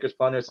 not kickers,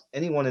 punters,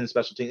 anyone in the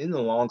special team, even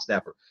the long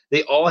snapper,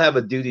 they all have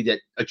a duty that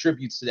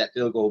attributes to that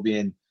field goal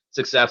being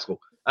successful.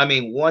 I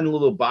mean, one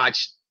little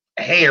botched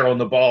hair on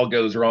the ball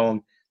goes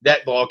wrong,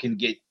 that ball can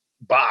get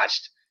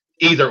botched,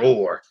 either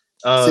or.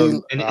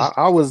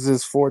 I was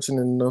just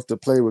fortunate enough to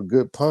play with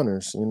good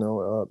punters.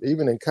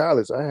 Even in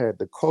college, I had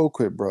the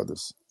Colquitt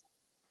brothers,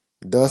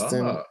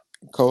 Dustin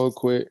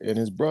Colquitt and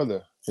his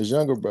brother, his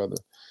younger brother.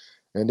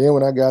 And then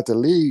when I got to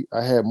league,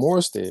 I had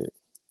Morstead.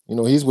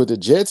 He's with the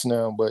Jets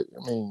now, but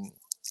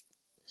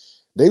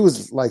they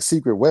was like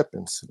secret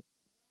weapons.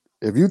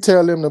 If you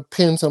tell them to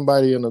pin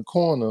somebody in the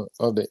corner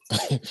of the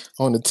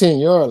on the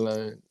 10-yard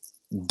line,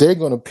 they're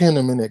gonna pin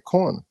them in that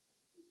corner.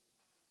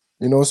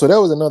 So that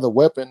was another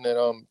weapon that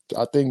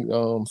I think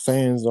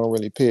fans don't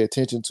really pay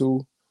attention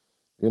to,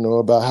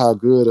 about how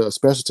good a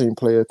special team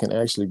player can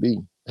actually be,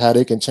 how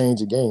they can change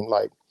a game.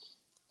 Like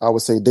I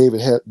would say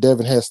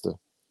Devin Hester.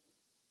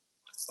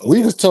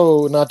 We was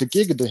told not to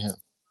kick it to him.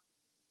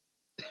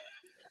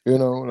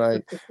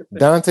 Like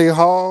Dante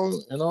Hall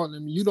and all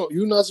them,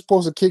 you're not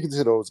supposed to kick it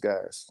to those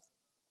guys.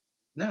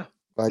 No.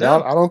 Like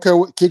I don't care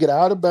what, kick it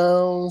out of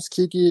bounds,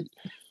 kick it.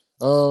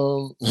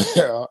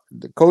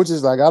 The coach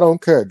is like, I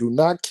don't care. Do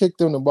not kick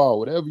them the ball,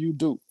 whatever you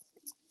do.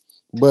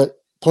 But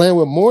playing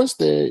with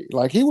Morstead,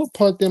 like he would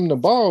punt them the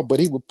ball, but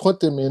he would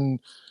put them in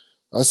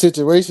a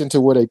situation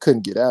to where they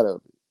couldn't get out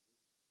of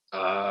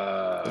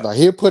it. Like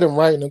he'd put them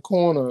right in the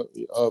corner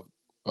of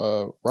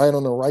right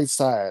on the right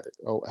side,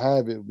 or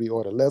however it would be,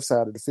 or the left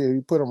side of the field.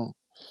 He put them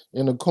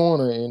in the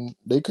corner and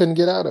they couldn't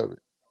get out of it.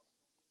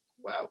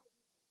 Wow.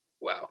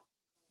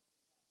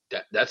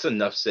 That's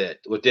enough said.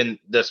 Within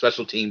the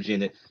special teams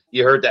unit,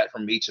 you heard that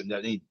from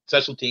Meachem.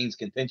 Special teams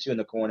can pinch you in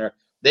the corner.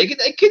 They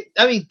could.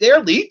 They're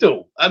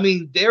lethal.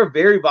 They're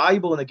very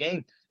valuable in the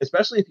game,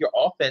 especially if your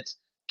offense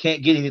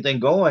can't get anything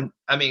going.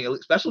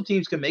 Special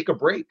teams can make or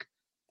break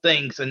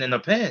things and in a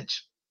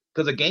pinch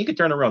because a game can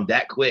turn around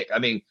that quick.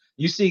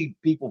 You see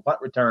people punt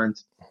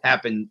returns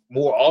happen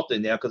more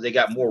often now because they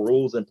got more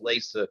rules in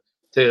place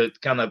to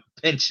kind of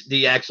pinch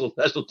the actual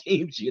special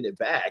teams unit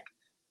back.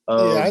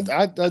 I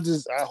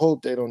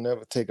hope they don't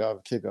never take off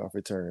a kickoff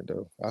return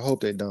though. I hope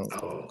they don't,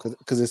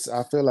 because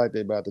I feel like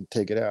they're about to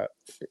take it out.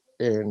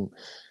 And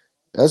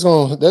That's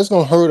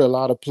gonna hurt a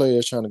lot of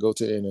players trying to go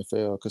to the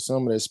NFL because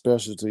some of their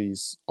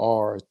specialties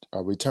are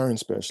return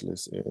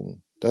specialists, and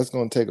that's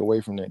gonna take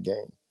away from that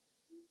game.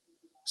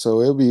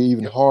 So it'll be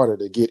even Yep, harder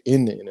to get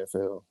in the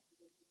NFL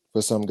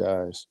for some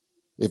guys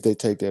if they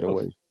take that oh,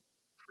 away.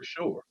 for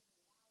sure.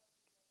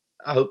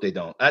 I hope they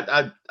don't.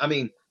 I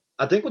mean,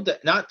 I think with the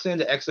not saying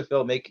the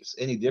XFL makes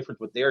any difference,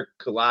 but they're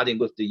colliding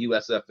with the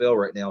USFL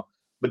right now,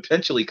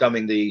 potentially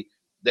coming the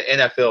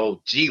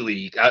NFL G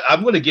League.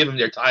 I'm going to give them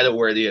their title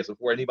where it is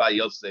before anybody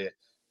else say it,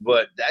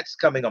 but that's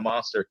coming a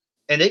monster,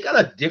 and they got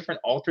a different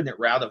alternate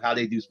route of how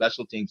they do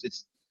special teams.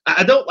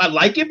 I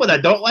like it, but I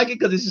don't like it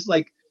because it's just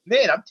like,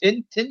 man, I'm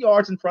 10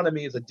 yards in front of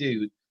me as a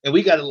dude, and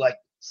we got to like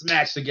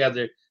smash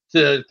together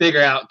to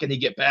figure out can he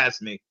get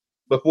past me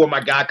before my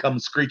guy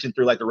comes screeching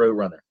through like the road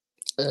runner.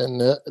 And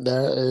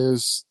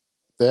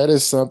that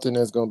is something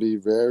that's going to be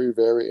very,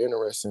 very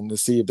interesting to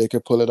see if they can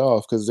pull it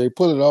off. Because if they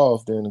pull it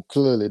off, then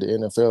clearly the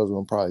NFL is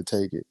going to probably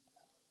take it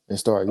and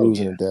start Oh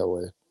using yeah. it that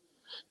way.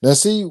 Now,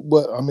 see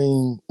what I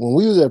mean? When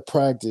we was at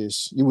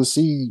practice, you would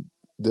see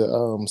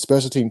the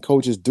special team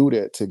coaches do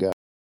that to guys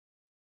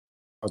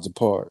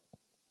apart.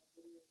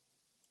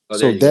 Oh, there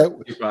So you go.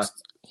 that You're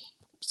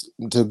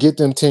fine. to get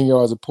them 10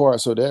 yards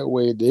apart, so that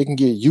way they can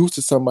get used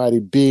to somebody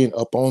being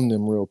up on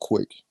them real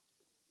quick.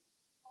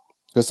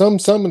 Because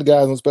some of the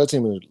guys on special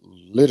team are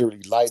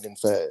literally lightning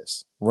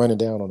fast, running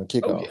down on a Oh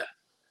kickoff. yeah.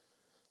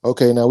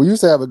 Okay, now we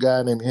used to have a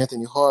guy named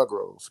Anthony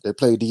Hargrove that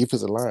played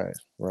defensive line,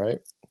 right?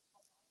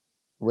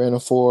 Ran a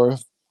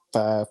 4.5,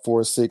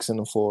 4.6 in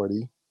the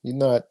 40. He's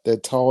not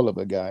that tall of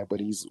a guy,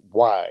 but he's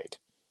wide.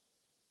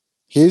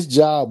 His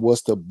job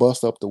was to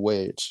bust up the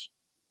wedge.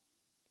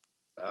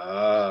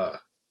 Uh,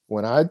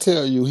 When I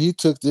tell you he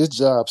took this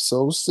job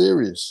so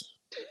serious,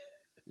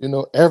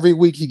 every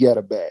week he got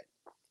a bat,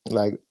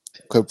 like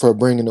for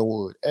bringing the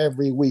wood.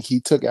 Every week he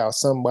took out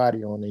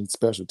somebody on these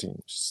special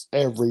teams.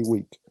 Every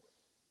week.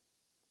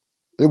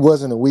 It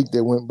wasn't a week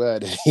that went by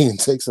that he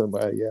didn't take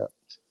somebody out.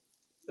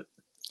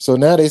 So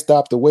now they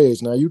stopped the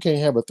wedge. Now you can't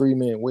have a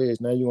 3-man wedge.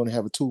 Now you want to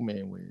have a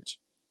 2-man wedge.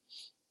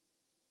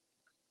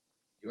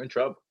 you're in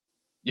trouble.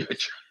 You're in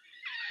trouble.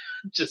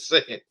 Just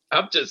saying.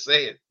 I'm just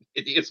saying.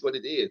 It is what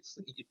it is.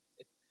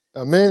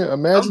 Imagine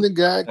I'm the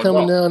guy on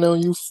coming Raw. down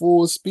on you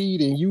full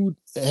speed and you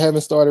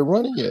haven't started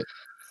running yet.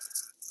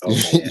 Oh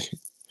man.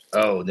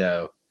 Oh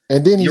no.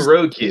 and then You're he's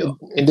roadkill.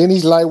 and then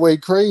he's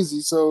lightweight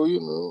crazy. So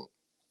you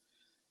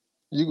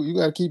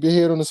got to keep your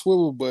head on the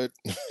swivel. But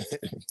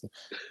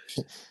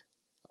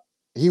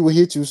he will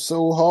hit you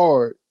so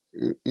hard.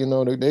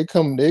 They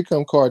come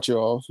cart you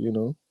off.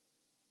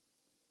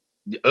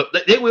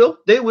 They will.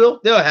 They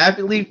will. They'll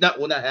happily not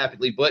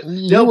happily, but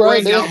You're they'll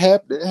right. bring They out.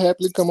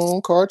 happily come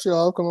on, cart you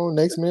off. Come on,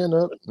 next man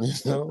up.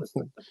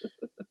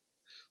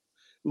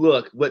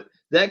 Look, but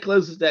that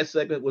closes that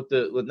segment with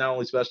not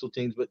only special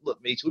teams, but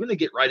look, Meach, we're gonna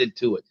get right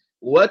into it.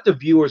 What the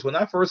viewers, when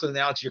I first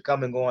announced you're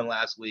coming on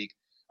last week,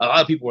 a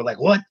lot of people were like,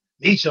 "What,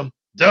 Meachem?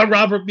 The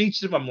Robert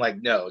Meachem?" I'm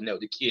like, "No,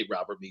 the kid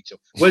Robert Meachem.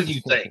 What do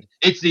you think?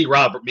 It's the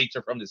Robert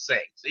Meachem from the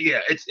Saints.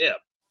 Yeah, it's him."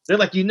 They're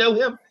like, "You know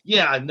him?"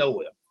 Yeah, I know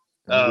him.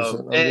 I'm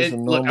just a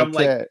Look, normal I'm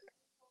like,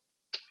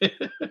 cat.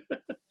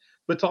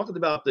 but talking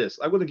about this,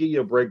 I'm going to give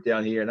you a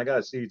breakdown here, and I got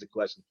a series of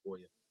questions for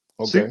you.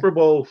 Okay. Super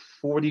Bowl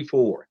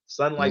 44,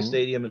 Sun Life Mm-hmm.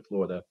 Stadium in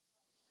Florida.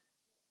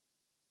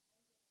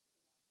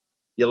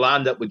 You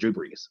lined up with Drew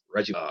Brees,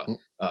 Reggie,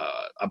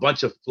 a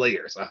bunch of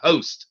players, a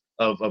host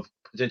of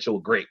potential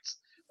greats.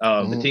 The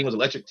Mm-hmm. team was an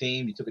electric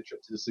team. You took a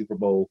trip to the Super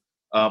Bowl.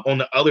 On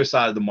the other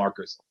side of the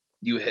markers,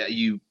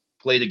 you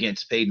played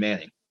against Peyton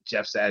Manning,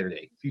 Jeff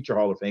Saturday, future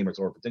Hall of Famers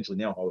or potentially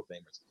now Hall of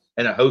Famers,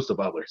 and a host of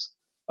others.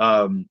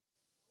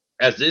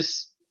 As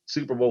this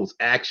Super Bowl was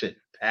action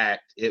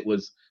packed, it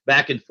was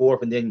back and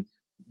forth, and then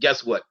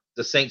guess what?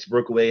 The Saints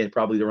broke away and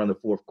probably around the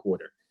fourth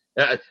quarter.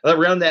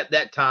 Around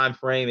that time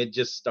frame, it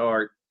just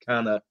started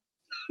kind of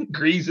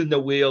greasing the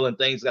wheel, and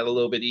things got a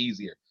little bit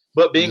easier.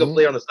 But being a Mm-hmm.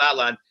 player on the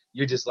sideline,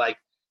 you're just like,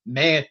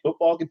 man,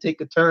 football can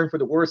take a turn for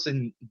the worse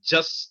in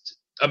just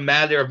a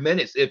matter of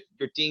minutes if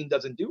your team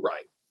doesn't do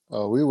right.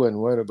 Oh, we wasn't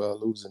worried about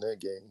losing that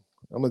game.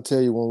 I'm gonna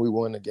tell you when we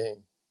won the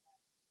game,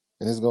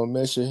 and it's gonna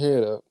mess your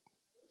head up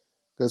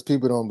because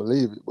people don't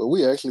believe it. But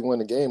we actually won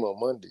the game on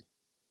Monday.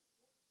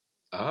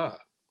 Ah,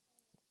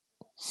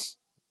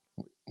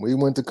 We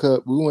went to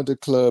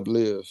Club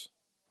Live,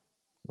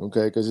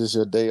 okay, because it's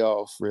your day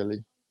off,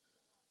 really.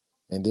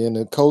 And then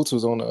the coach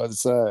was on the other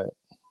side,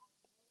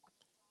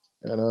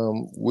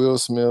 and Will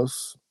Smith,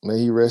 may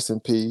he rest in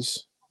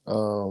peace.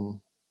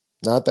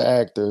 Not the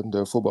actor,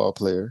 the football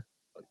player.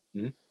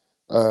 hmm.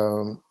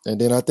 And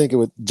then I think it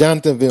was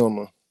Jonathan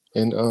Vilma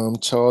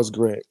and Charles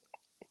Grant.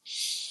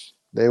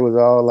 They was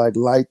all like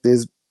light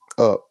this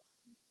up,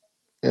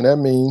 and that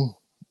mean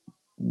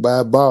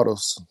buy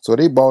bottles. So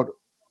they bought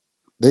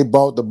the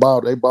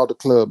bottle, they bought the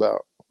club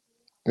out,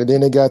 and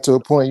then they got to a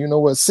point. You know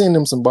what? Send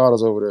them some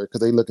bottles over there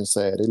because they looking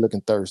sad, they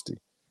looking thirsty.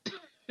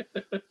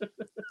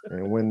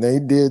 And when they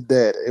did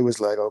that, it was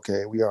like,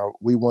 okay,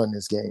 we won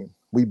this game.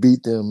 We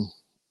beat them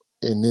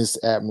in this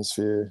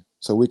atmosphere,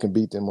 so we can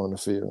beat them on the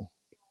field.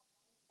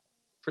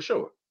 For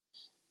sure.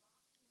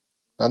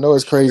 I know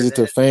it's Sure crazy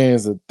to that.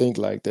 fans to think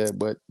like that,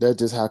 but that's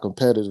just how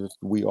competitive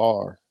we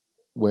are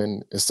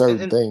when it's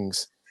certain And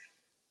things.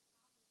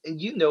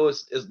 you know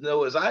as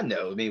I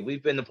know. I mean,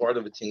 we've been a part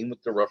of a team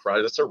with the Rough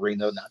Riders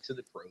Arena, not to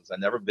the pros. I've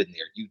never been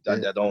there. You've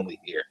done Yeah, that only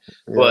here,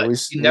 yeah, but you we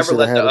never should have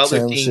let the had a other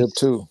championship teams.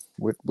 too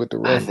with the I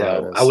Rough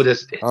know. I Riders. would have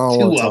I don't want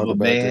two to of talk them,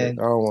 about that. man.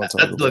 I don't want to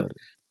talk Look, about it.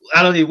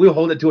 I don't need. We'll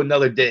hold it to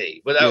another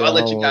day, but Yeah, I'll I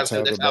let don't you want guys to know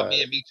talk that's how about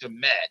me it. and Meachem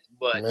met.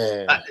 But I,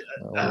 Man, I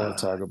don't want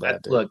to talk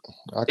about that. look,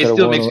 I it could have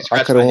still won makes on me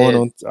scratch my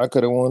head. I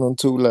could have won on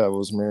 2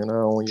 levels, man. I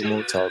don't want you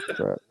more talk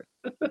about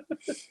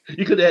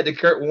You could have had the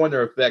Kurt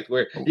Warner effect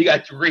where you it.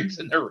 got your rings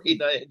in the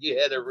arena and you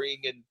had a ring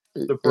in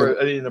the And pro.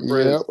 I mean, in the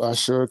yep, pros. I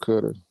sure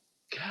could have.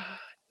 God,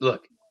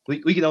 look,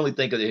 we can only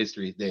think of the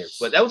history there,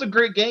 but that was a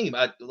great game.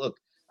 I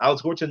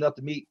was fortunate enough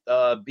to meet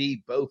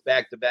be both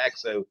back to back,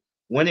 so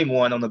winning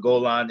one on the goal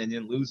line and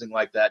then losing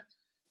like that.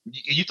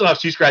 You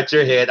thought you scratch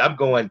your head. I'm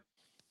going.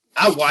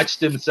 I watched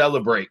them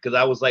celebrate because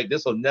I was like,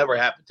 this will never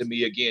happen to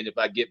me again if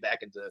I get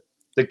back into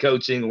the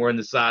coaching or in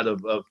the side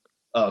of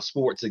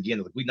sports again.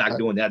 Like, we're not I,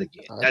 doing that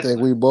again. I That's think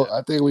not we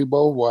going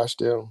both watched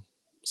them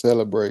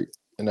celebrate,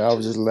 and I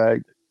was just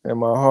like, in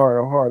my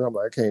heart, I'm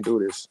like, I can't do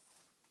this.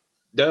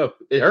 to happen.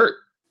 No, it hurt.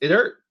 It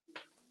hurt.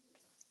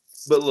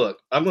 But look,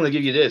 I'm going to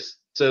give you this.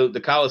 So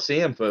the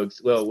Coliseum,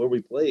 folks, well, where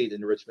we played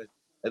in Richmond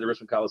at the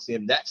Richmond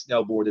Coliseum, that's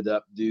now boarded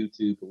up due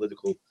to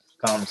political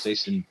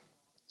conversation.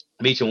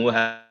 Meachem will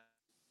have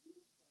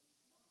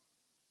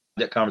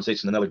that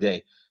conversation another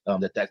day.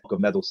 That of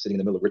metal sitting in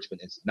the middle of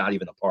Richmond is not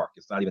even a park.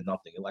 It's not even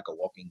nothing. It's like a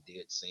Walking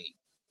Dead scene.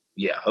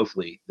 Yeah,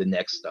 hopefully the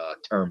next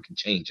term can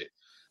change it.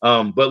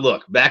 But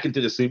look, back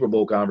into the Super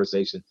Bowl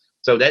conversation.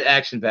 So that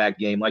action-packed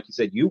game, like you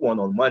said, you won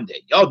on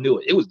Monday. Y'all knew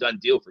it. It was done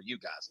deal for you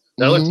guys.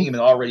 The other Mm-hmm. team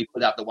had already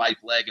put out the white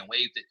flag and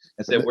waved it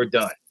and said, "We're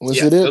done." Well,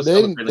 Yeah, see, go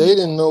celebrate on they your own.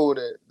 didn't know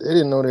that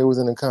they was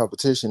in a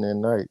competition that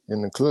night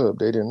in the club.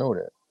 They didn't know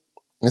that.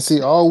 And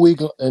see, all week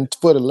and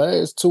for the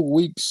last 2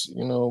 weeks,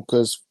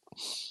 because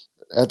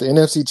at the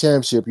NFC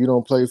Championship, you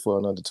don't play for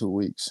another 2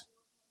 weeks.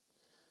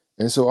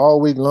 And so all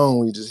week long,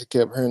 we just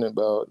kept hearing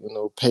about,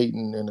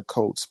 Peyton and the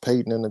Colts.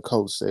 Peyton and the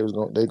Colts.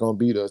 They gonna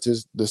beat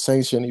us. The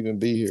Saints shouldn't even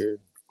be here.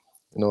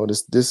 The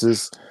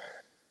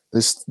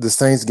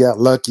Saints got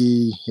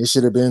lucky. It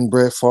should have been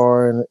Brett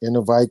Favre and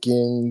the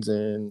Vikings.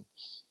 And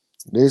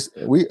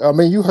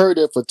you heard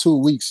that for 2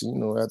 weeks.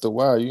 After a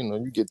while,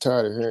 you get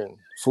tired of hearing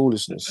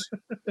foolishness.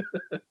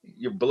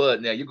 Your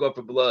blood now. You go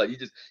for blood.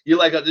 You're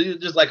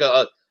just like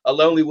a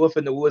lonely wolf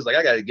in the woods. Like,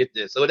 I gotta get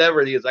this. So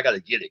whatever it is, I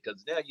gotta get it.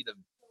 Because now you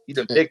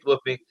done picked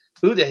with me.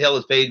 Who the hell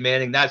is Peyton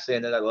Manning? Not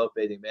saying that I love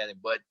Peyton Manning,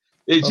 but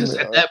it's I just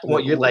mean, at that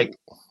point you're like,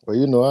 I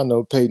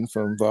know Peyton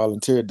from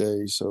volunteer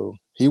days, so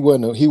he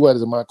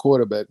wasn't my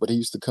quarterback, but he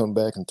used to come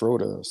back and throw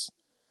to us.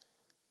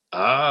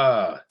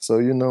 ah, So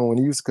when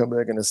he used to come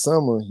back in the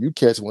summer, you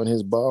catch one of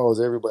his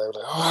balls, everybody was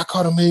like, "Oh, I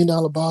caught $1 million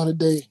ball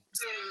today."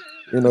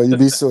 You'd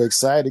be so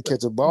excited to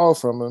catch a ball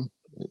from him.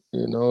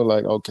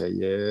 Like, okay,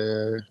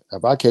 yeah.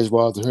 If I catch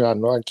balls to here, I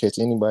know I can catch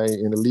anybody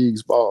in the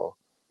league's ball.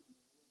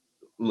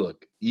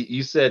 look,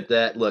 you said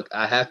that. Look,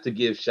 I have to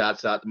give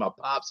shots out to my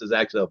pops. Is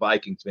actually a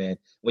Vikings fan.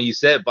 When you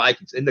said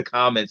Vikings in the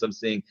comments, I'm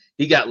seeing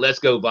he got "Let's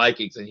Go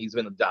Vikings" and he's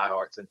been a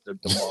diehard since the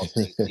Moss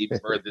days, even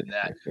further than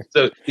that.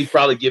 So he's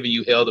probably giving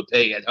you hell to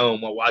pay at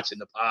home while watching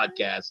the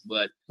podcast.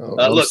 But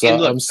I'm look, and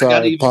sorry. look, I'm I got to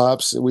sorry, even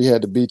pops. We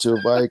had to beat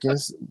your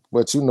Vikings,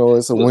 but it's a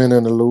look. winner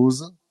and a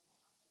loser.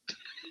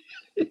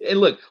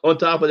 And look, on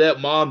top of that,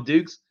 Mom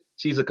Dukes,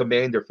 she's a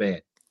Commander fan.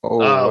 Oh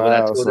Oh, when I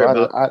wow! told So her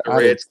about the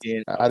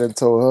Redskins, I didn't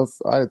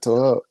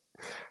told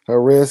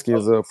her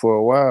Redskins up for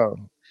a while.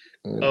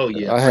 oh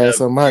yeah, I had forever.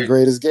 some of my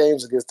greatest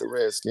games against the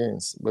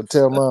Redskins. But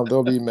tell Mom,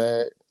 don't be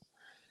mad.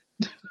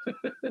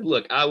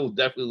 Look, I will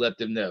definitely let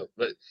them know.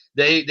 But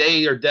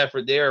they are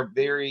definitely they are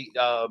very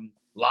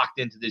locked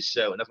into this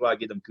show, and that's why I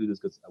give them kudos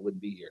because I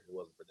wouldn't be here if it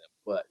wasn't for them.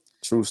 But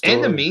True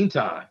in the story.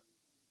 meantime,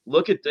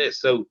 look at this.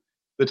 So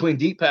between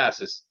deep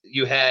passes,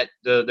 you had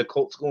the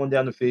Colts going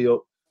down the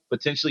field.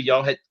 Potentially,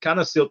 y'all had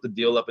kind of sealed the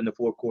deal up in the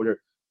fourth quarter.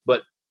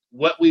 But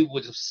what we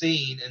would have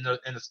seen in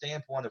the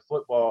standpoint of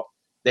football,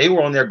 they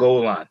were on their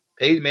goal line.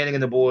 Peyton Manning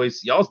and the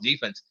boys, y'all's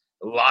defense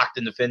locked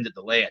and defended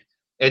the land.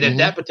 And if Mm-hmm.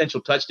 that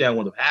potential touchdown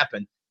would have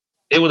happened,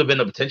 it would have been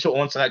a potential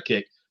onside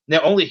kick. Now,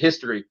 only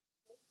history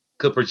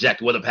could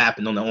project what have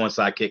happened on the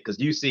onside kick because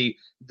you see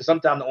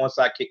sometimes the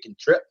onside kick can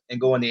trip and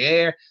go in the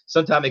air.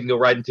 Sometimes it can go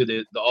right into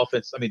the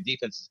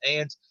defense's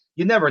hands.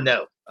 You never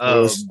know.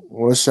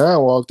 When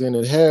Sean walked in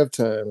at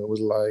halftime, it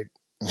was like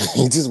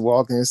he just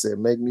walked in and said,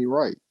 "Make me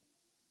right."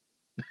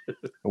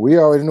 We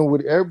already knew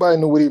everybody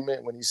knew what he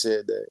meant when he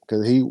said that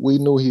because we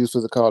knew he was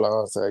supposed to call an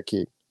onside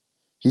kick.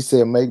 He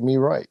said, "Make me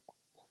right,"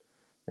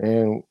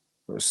 and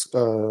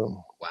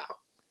Wow.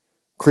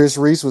 Chris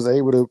Reese was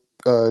able to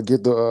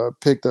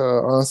pick the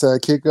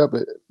onside kick up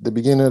at the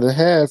beginning of the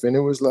half, and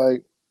it was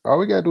like, all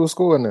we gotta do is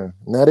score now.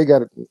 Now they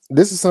got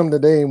this is something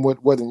that they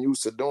wasn't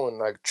used to doing,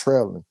 like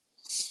trailing.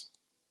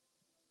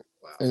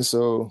 Wow. And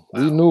so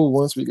we Wow. knew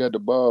once we got the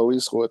ball, we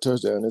scored a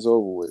touchdown. It's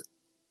over with.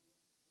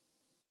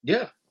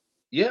 Yeah.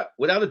 Yeah.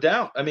 Without a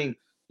doubt. I mean,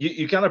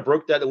 you kind of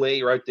broke that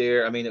away right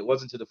there. I mean, it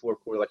wasn't to the fourth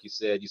quarter, like you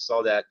said. You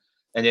saw that,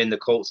 and then the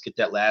Colts get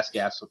that last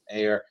gasp of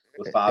air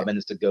with 5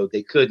 minutes to go.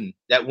 They couldn't.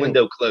 That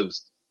window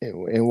closed.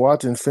 In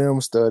watching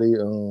film study,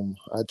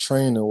 I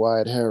trained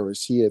Wyatt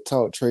Harris. He had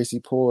taught Tracy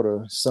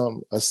Porter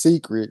a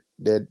secret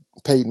that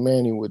Peyton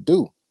Manning would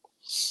do.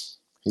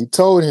 He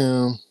told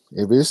him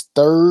if it's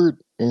third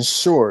and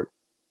short,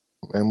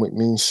 and it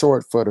means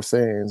short for the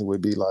fans,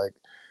 would be like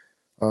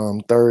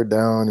third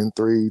down and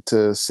 3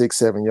 to 6,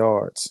 7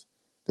 yards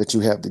that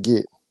you have to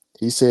get.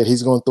 He said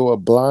he's going to throw a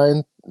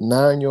blind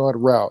 9-yard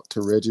route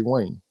to Reggie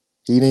Wayne.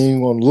 He didn't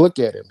even want to look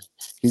at him.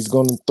 He's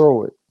going to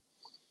throw it.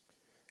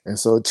 And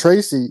so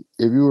Tracy,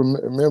 if you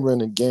remember in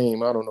the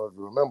game, I don't know if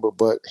you remember,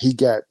 but he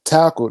got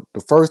tackled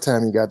the first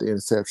time he got the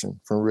interception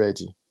from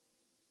Reggie.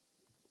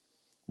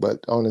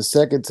 But on the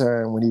second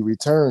time when he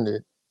returned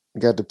it,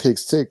 got the pick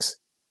six,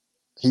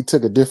 he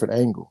took a different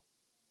angle.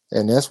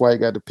 And that's why he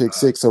got the pick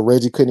six, so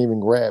Reggie couldn't even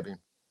grab him.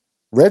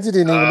 Reggie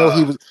didn't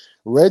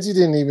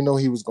even know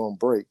he was going to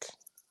break.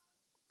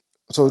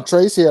 So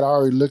Tracy had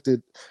already looked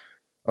at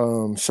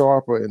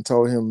Sharper and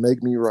told him,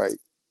 make me right,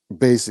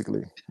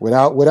 basically.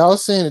 Without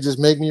saying it, just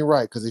make me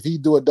right, because if he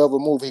do a double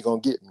move, he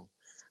going to get me.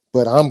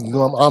 But I'm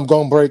going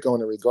to break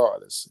on it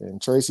regardless.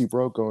 And Tracy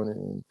broke on it,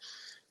 and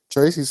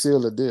Tracy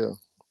sealed the deal.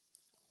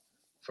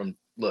 From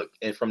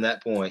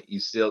that point,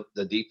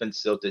 the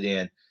defense sealed it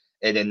in.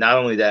 And then not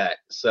only that,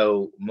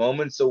 so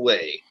moments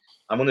away,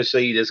 I'm going to show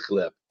you this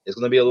clip. It's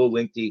going to be a little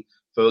lengthy,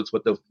 folks,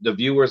 but the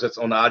viewers that's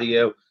on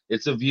audio,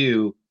 it's a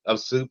view of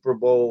Super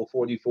Bowl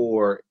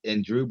 44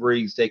 and Drew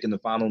Brees taking the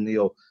final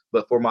kneel.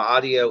 But for my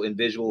audio and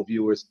visual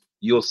viewers,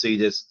 you'll see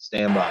this.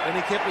 Stand by. And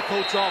he kept the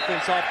Colts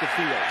offense off the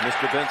field.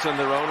 Mr. Benson,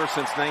 their owner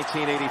since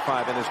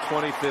 1985 in his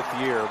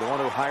 25th year, the one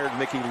who hired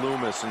Mickey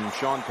Loomis and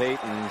Sean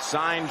Payton,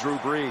 signed Drew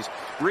Brees.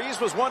 Brees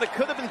was one that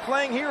could have been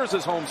playing here as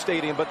his home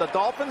stadium, but the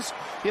Dolphins,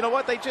 you know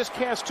what, they just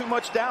cast too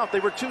much doubt. They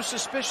were too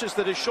suspicious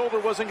that his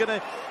shoulder wasn't going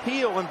to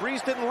heal, and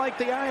Brees didn't like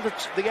the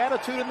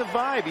attitude and the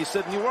vibe. He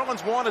said, New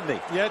Orleans wanted me.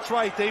 Yeah, that's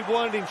right. They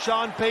wanted him.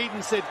 Sean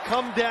Payton said,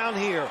 come down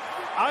here.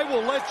 I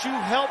will let you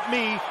help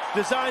me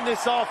design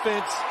this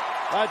offense.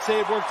 I'd say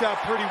it worked out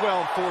pretty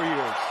well in 4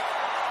 years.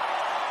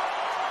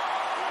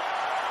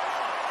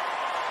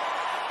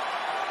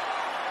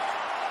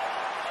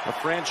 A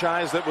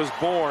franchise that was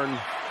born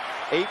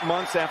 8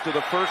 months after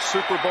the first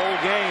Super Bowl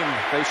game.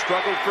 They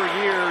struggled for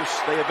years.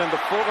 They have been the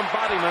full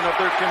embodiment of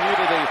their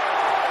community.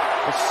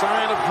 A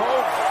sign of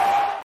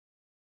hope.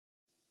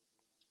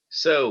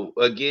 So,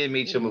 again,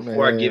 Meachem,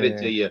 before I give it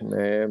to you,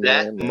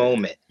 that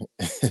moment,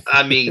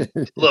 I mean,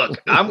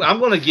 look, I'm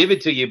going to give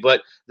it to you,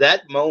 but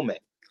that moment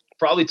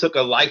probably took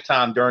a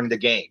lifetime during the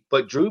game.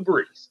 But Drew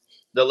Brees,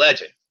 the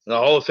legend, the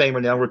Hall of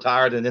Famer, now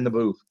retired and in the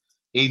booth,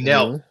 he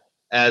knelt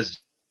as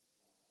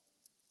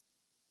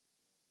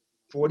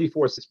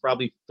 44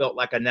 probably felt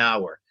like an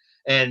hour.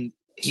 And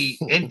he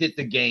ended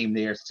the game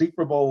there.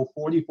 Super Bowl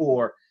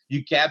 44,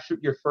 you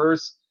captured your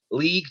first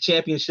league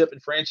championship in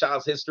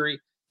franchise history.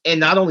 And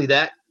not only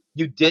that,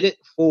 you did it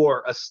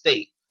for a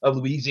state of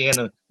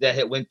Louisiana that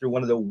had went through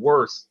one of the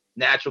worst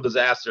natural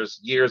disasters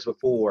years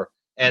before.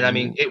 And, I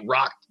mean, it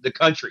rocked the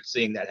country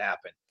seeing that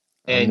happen.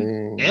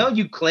 And now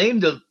you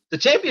claim the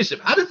championship.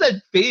 How does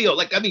that feel?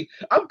 Like, I mean,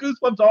 I'm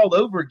goosebumps all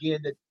over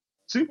again that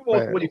Super Bowl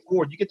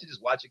 44, you get to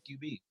just watch a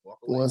QB walk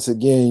away. Once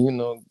again, you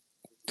know,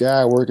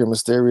 God working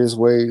mysterious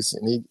ways,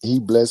 and he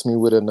blessed me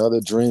with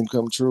another dream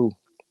come true.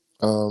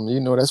 You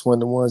know, that's one of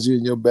the ones you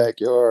in your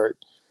backyard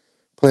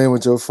playing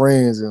with your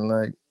friends, and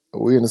like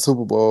we in the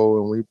Super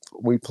Bowl and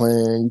we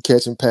playing, you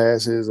catching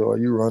passes or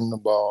you running the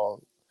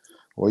ball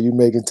or you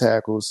making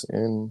tackles,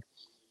 and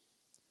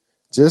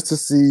just to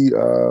see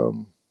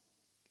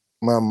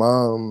my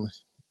mom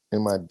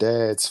and my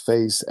dad's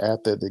face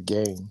after the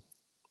game.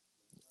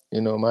 You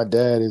know, my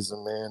dad is a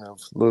man of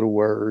little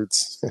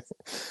words.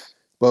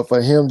 But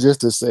for him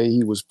just to say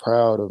he was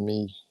proud of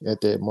me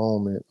at that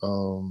moment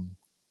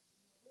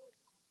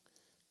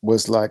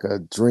was like a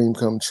dream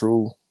come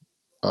true.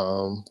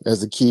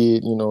 As a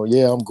kid, you know,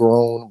 yeah, I'm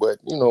grown, but,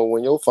 you know,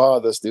 when your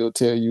father still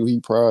tell you he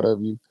proud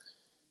of you,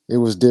 it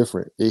was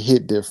different. It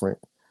hit different.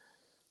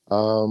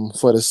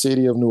 For the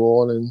city of New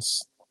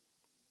Orleans,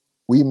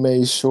 we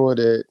made sure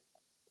that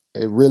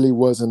it really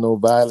wasn't no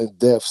violent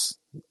deaths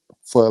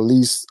for at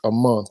least a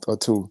month or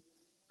two.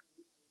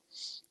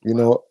 You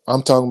know,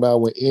 I'm talking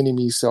about when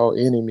enemies saw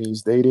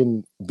enemies, they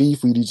didn't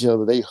beef with each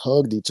other, they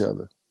hugged each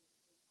other.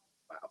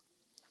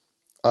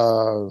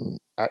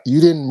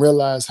 You didn't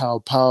realize how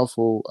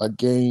powerful a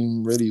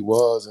game really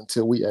was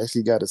until we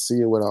actually got to see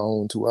it with our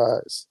own two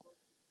eyes.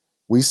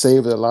 We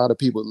saved a lot of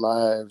people's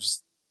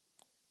lives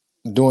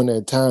during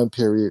that time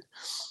period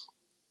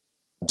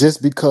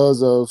just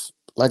because of,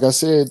 like I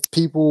said,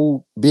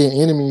 people being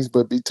enemies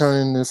but be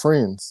turning to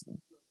friends.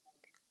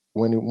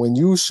 When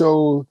you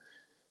show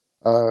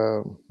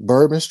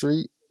Bourbon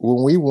Street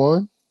when we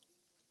won,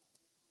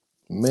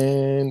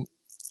 man,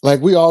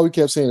 like we always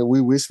kept saying that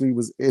we wish we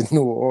was in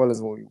New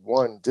Orleans when we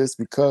won, just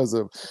because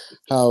of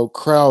how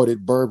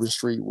crowded Bourbon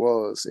Street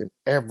was, and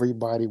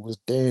everybody was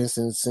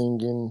dancing,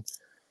 singing.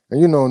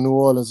 And you know, New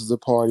Orleans is a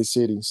party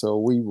city, so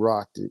we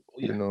rocked it. Oh,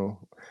 yeah. You know.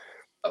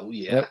 Oh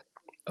yeah.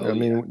 I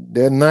mean,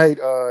 that night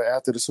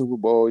after the Super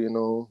Bowl, you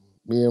know,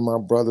 me and my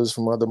brothers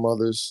from other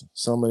mothers,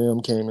 some of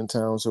them came in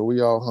town, so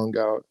we all hung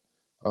out.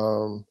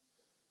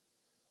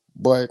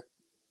 But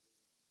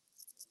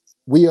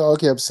we all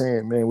kept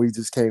saying, man, we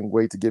just can't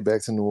wait to get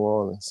back to New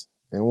Orleans.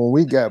 And when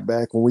we got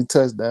back, when we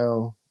touched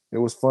down, it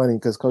was funny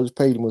because Coach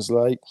Payton was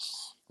like,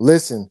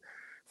 listen,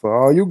 for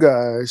all you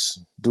guys,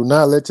 do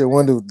not let your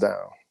windows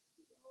down.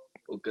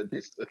 Oh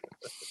goodness.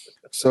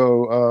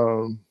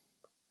 So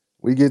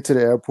we get to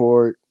the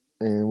airport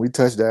and we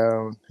touch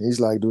down.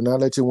 He's like, do not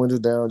let your windows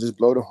down. Just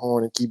blow the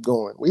horn and keep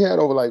going. We had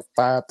over like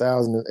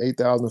 5,000 to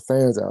 8,000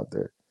 fans out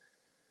there.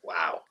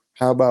 Wow.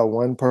 How about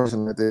one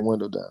person let their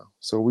window down?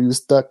 So we were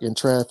stuck in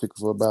traffic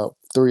for about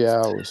 3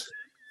 hours.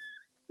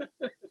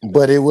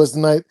 But it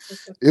wasn't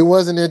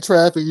in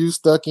traffic you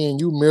stuck in,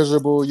 you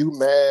miserable, you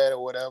mad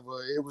or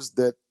whatever. It was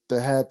the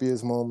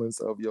happiest moments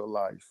of your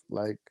life.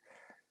 Like,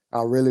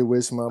 I really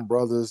wish my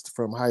brothers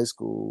from high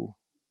school,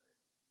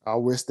 I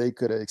wish they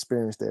could have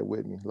experienced that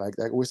with me. Like,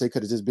 I wish they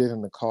could have just been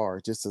in the car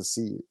just to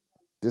see it,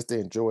 just to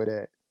enjoy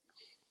that.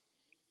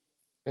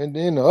 And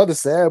then the other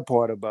sad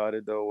part about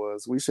it, though,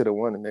 was we should have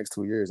won the next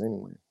 2 years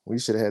anyway. We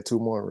should have had 2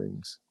 more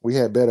rings. We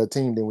had a better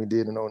team than we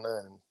did in 09.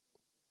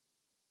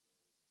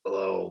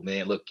 Oh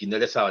man, look, you know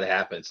that's how it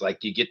happens.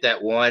 Like you get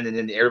that one, and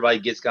then everybody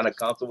gets kind of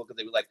comfortable because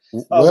they were like,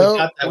 "Oh, we Well,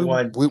 got that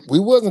one." we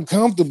wasn't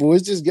comfortable.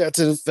 It just got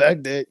to the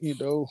fact that, you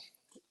know,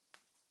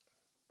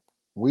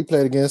 we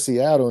played against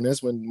Seattle, and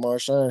that's when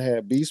Marshawn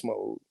had beast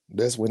mode.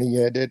 That's when he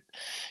had that.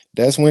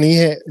 That's when he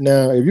had.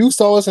 Now, if you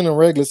saw us in the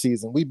regular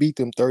season, we beat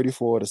them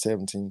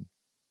 34-17.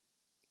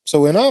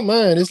 So in our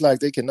mind, it's like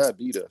they cannot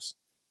beat us.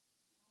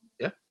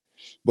 Yeah.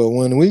 But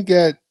when when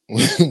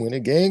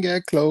the game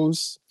got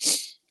close,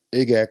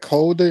 it got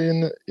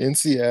colder in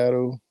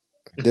Seattle.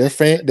 Their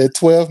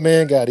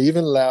 12-man got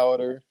even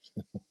louder.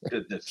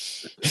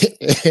 Goodness.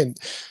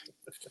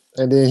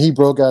 and then he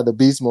broke out the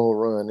beast mode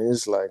run.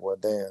 It's like, well,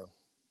 damn.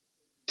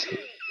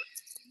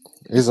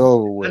 It's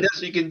over with. Nothing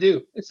else you can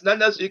do. It's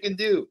nothing else you can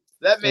do.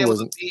 That man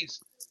was a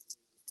beast.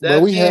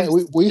 But we had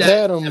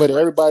him, but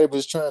everybody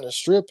was trying to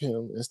strip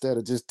him instead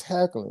of just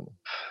tackling him.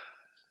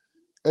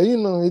 And you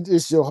know,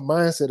 it's your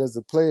mindset as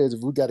a player.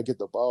 We got to get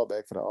the ball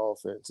back for the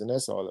offense, and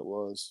that's all it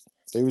was.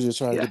 They were just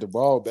trying to get the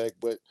ball back,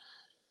 but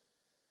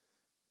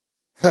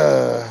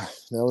that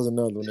was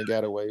another one. They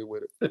got away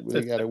with it.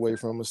 They got away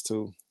from us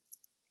too.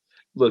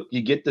 Look,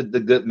 you get the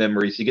good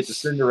memories, you get the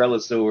Cinderella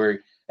story,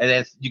 and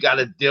then you got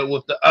to deal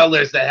with the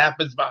others that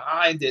happens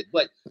behind it.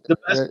 But the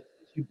best is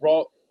you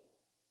brought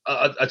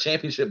a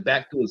championship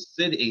back to a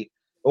city,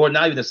 or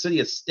not even a city,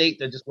 a state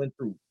that just went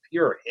through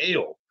pure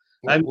hell.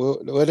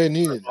 Well, they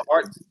needed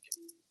that.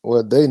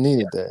 Well, they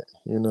needed that,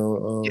 you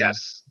know.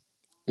 Yes.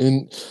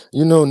 And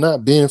you know,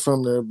 not being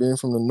from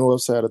the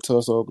north side of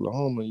Tulsa,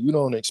 Oklahoma, you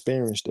don't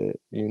experience that,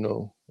 you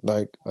know,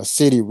 like a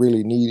city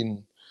really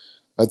needing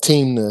a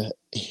team to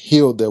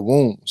heal their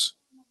wounds.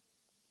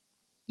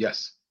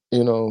 Yes.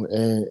 You know,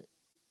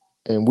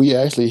 and we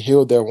actually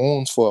healed their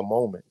wounds for a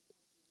moment.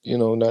 You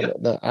know,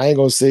 I ain't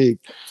gonna say,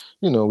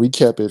 you know, we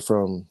kept it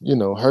from, you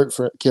know,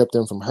 kept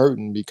them from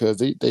hurting because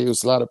there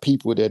was a lot of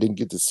people that didn't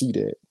get to see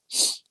that.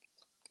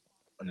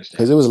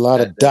 Because there was a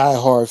lot of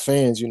diehard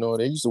fans, you know,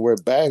 they used to wear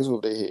bags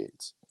over their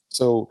heads.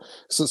 So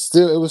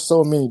still, it was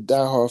so many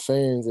diehard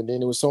fans, and then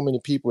there was so many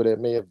people that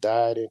may have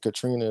died in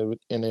Katrina,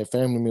 and their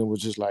family member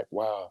was just like,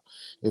 wow,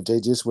 if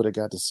they just would have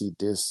got to see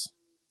this,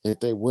 if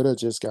they would have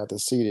just got to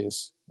see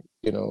this,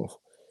 you know.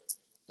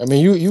 I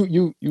mean,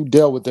 you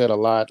dealt with that a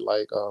lot,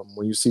 like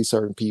when you see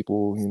certain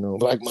people, you know,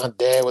 like my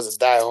dad was a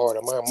diehard,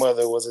 or my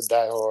mother was a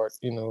diehard,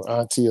 you know,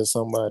 auntie or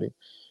somebody.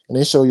 And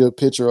they show you a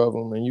picture of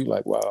them, and you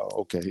like, wow,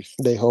 okay,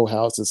 they whole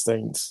house is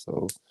Saints,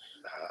 so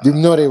you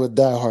know they were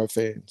diehard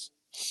fans.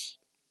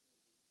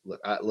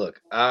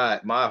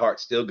 My heart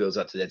still goes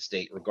up to that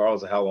state,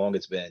 regardless of how long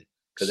it's been,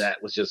 because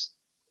that was just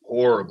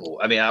horrible.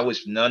 I mean, I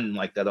wish none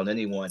like that on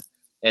anyone,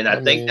 and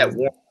I think that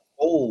warmed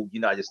the whole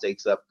United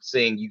States up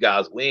seeing you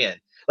guys win.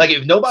 Like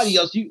if nobody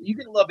else, you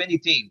can love any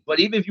team, but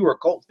even if you were a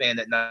Colts fan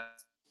that night,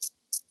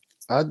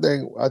 I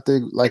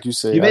think, like you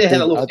said, you may have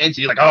had a little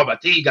tension, like, oh, my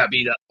team got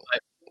beat up.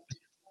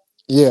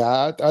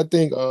 Yeah, I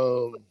think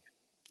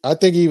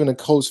even the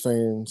Colts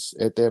fans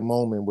at that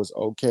moment was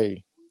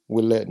okay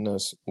with letting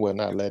us, well,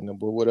 not letting them,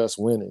 but with us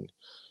winning.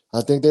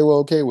 I think they were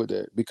okay with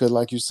that because,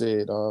 like you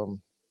said, New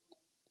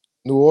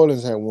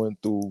Orleans had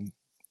went through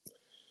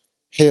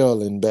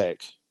hell and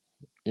back,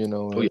 you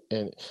know,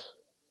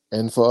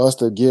 and for us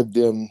to give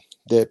them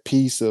that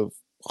piece of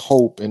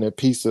hope and a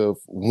piece of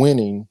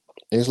winning,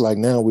 it's like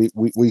now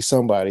we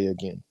somebody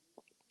again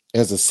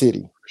as a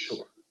city. For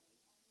sure.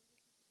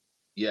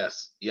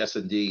 Yes,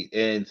 indeed.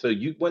 And so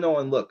you went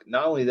on. Look,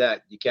 not only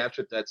that, you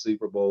captured that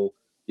Super Bowl,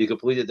 you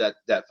completed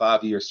that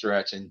 5-year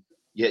stretch, and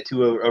you had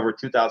over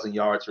 2,000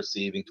 yards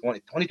receiving,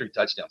 23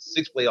 touchdowns,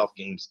 6 playoff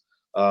games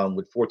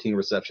with 14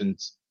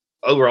 receptions,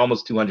 over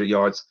almost 200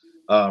 yards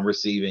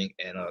receiving,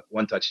 and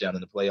 1 touchdown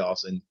in the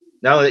playoffs. And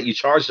now that you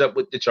charged up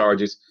with the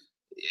Chargers,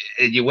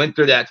 and you went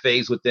through that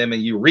phase with them,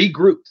 and you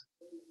regrouped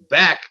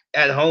back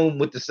at home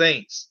with the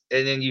Saints,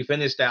 and then you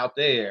finished out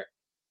there.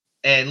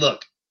 And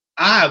look,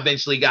 I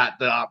eventually got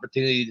the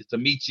opportunity to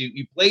meet you.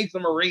 You played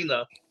some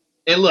arena.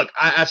 And look,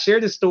 I share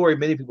this story.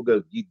 Many people go,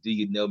 do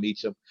you know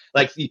Meachem?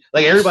 Like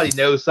everybody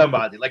knows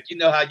somebody. Like, you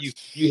know how you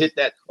hit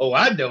that, oh,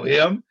 I know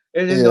him.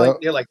 And then Yeah.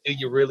 they're like, do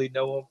you really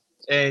know him?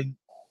 And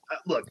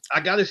look,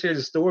 I got to share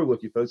the story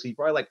with you folks. So you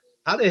probably like,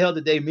 how the hell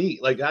did they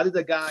meet? Like, how did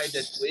the guy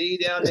that's way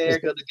down there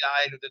go to the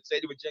guy in the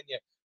state of Virginia?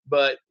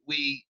 But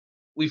we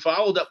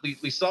followed up.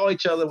 We saw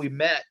each other. We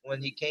met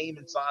when he came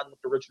and signed with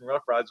the Richmond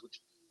Rough Riders,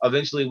 which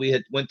eventually we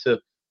had went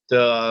to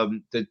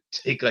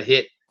take a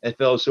hit and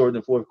fell short in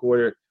the fourth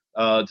quarter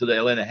to the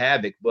Atlanta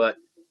Havoc. But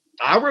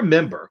I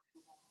remember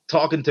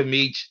talking to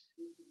Meach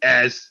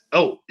as,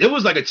 it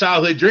was like a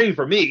childhood dream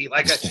for me.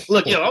 Like,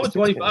 look, I'm a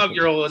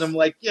 25-year-old, and I'm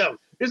like,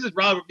 this is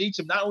Robert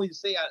Meachem. Not only to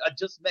say I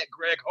just met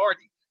Greg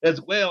Hardy as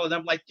well, and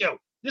I'm like,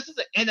 this is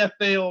an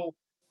NFL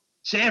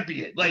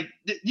champion. Like,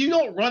 you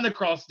don't run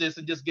across this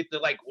and just get to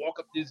like walk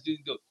up to this dude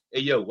and go,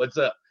 hey, what's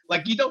up?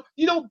 Like, you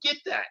don't get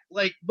that.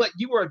 Like, but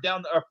you were a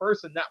down to earth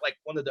person, not like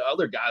one of the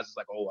other guys is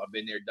like, oh, I've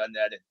been there, done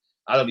that, and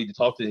I don't need to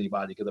talk to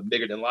anybody because I'm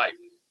bigger than life.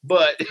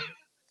 But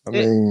I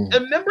mean,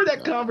 remember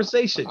that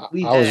conversation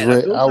we I was had.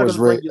 raised. I was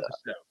raised. You on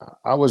the show.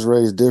 I was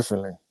raised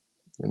differently.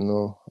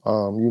 You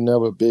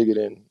never bigger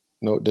than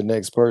the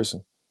next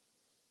person.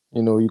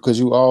 Because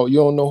you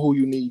don't know who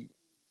you need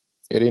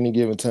at any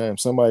given time.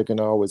 Somebody can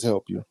always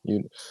help you.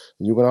 You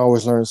can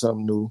always learn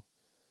something new.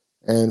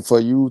 And for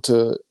you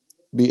to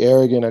be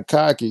arrogant or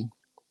cocky,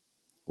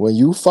 when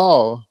you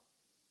fall,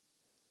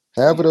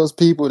 half of those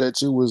people that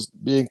you was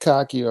being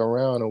cocky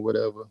around or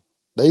whatever,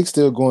 they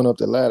still going up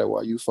the ladder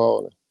while you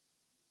falling.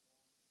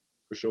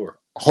 For sure.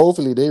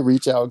 Hopefully they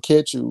reach out and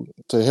catch you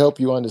to help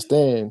you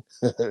understand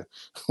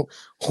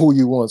who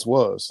you once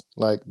was.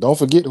 Like, don't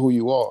forget who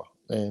you are.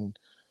 And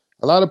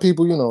a lot of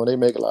people, they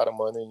make a lot of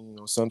money.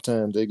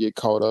 Sometimes they get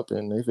caught up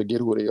and they forget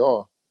who they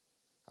are.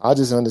 I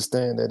just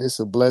understand that it's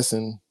a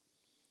blessing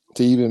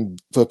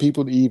for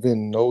people to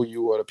even know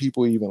you, or the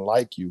people even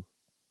like you,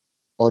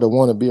 or to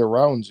want to be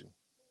around you.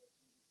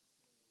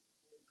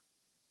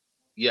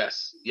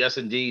 Yes,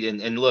 indeed.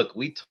 And look,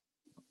 we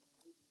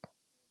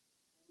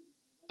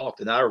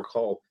talked, and I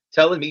recall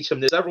telling Meachem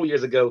this several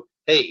years ago,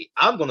 hey,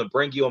 I'm going to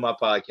bring you on my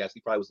podcast. He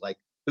probably was like,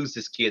 who's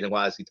this kid and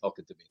why is he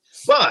talking to me?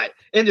 But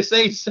in the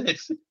same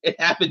sense, it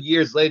happened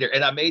years later.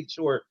 And I made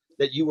sure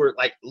that you were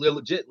like,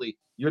 legitly,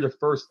 you're the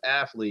first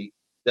athlete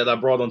that I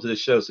brought onto the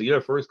show. So you're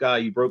the first guy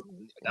you broke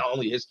not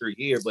only history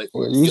here, but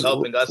you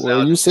helping us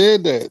out. You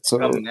said that. So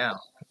coming out.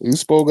 You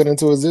spoke it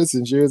into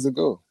existence years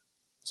ago.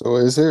 So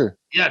it's here.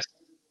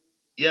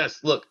 Yes.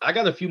 Look, I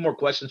got a few more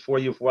questions for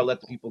you before I let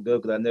the people go,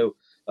 because I know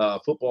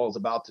football is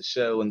about to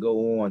show and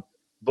go on.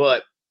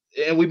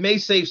 And we may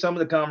save some of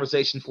the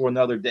conversation for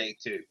another day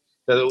too.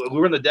 So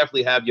we're going to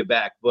definitely have you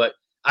back. But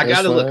I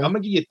got to look. I'm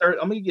going to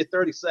give you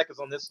 30 seconds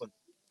on this one.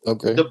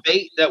 Okay.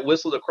 Debate that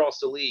whistled across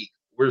the league,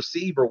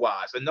 receiver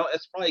wise, and no,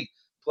 it's probably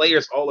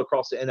players all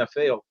across the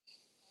NFL.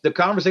 The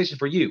conversation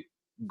for you: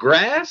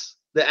 grass,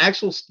 the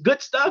actual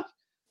good stuff,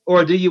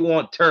 or do you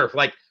want turf?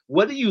 Like,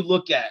 what do you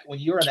look at when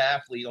you're an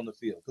athlete on the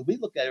field? Because we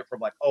look at it from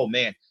like, oh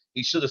man,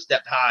 he should have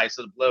stepped high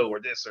instead of low, or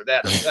this or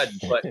that, or cutting.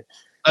 But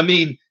I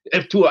mean,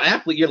 if to an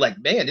athlete, you're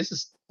like, man, this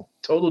is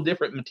total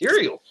different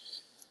material.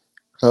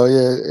 Oh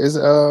yeah, it's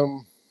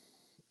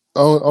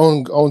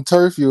on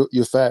turf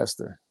you're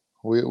faster.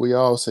 We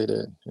all say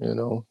that,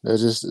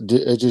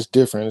 it's just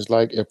different. It's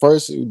like at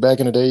first back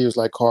in the day it was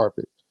like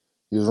carpet,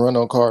 you was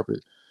running on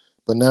carpet,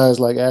 but now it's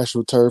like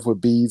actual turf with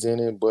beads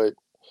in it. But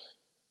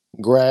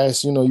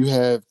grass, you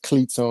have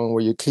cleats on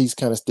where your cleats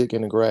kind of stick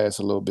in the grass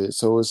a little bit,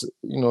 so it's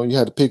you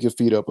had to pick your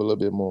feet up a little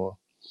bit more.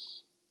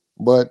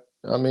 But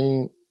I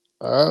mean,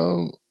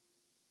 I'm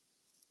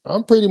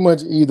pretty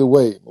much either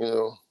way.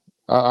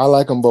 I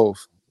like them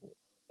both.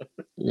 I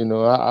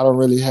don't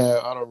really.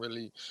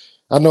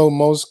 I know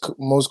most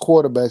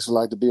quarterbacks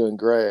like to be on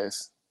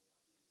grass.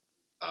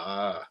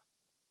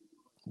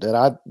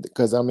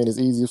 Because I mean, it's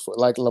easy for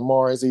like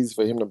Lamar. It's easy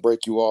for him to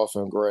break you off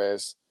on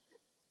grass,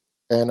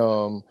 and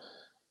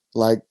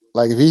like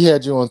if he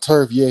had you on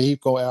turf, yeah, he's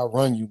gonna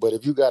outrun you. But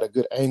if you got a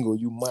good angle,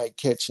 you might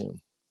catch him.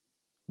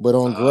 But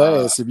on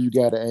grass, if you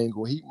got an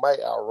angle, he might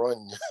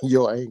outrun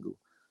your angle.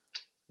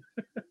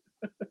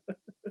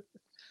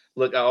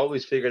 Look, I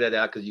always figure that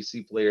out because you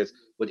see players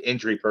with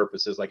injury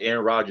purposes, like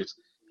Aaron Rodgers.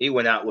 He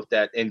went out with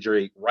that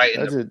injury right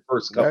in the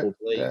first couple of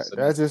plays.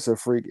 That's just a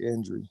freak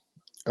injury.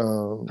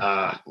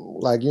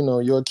 Like,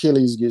 your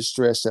Achilles get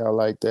stretched out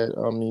like that.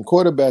 I mean,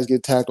 quarterbacks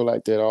get tackled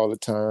like that all the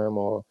time,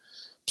 or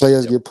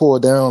players get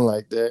pulled down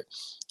like that.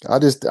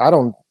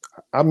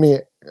 I mean,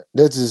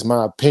 that's just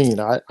my opinion.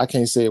 I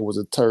can't say it was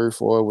a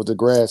turf or it was a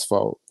grass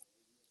fault.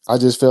 I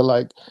just feel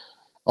like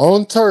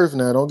on turf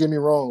now, don't get me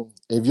wrong,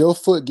 if your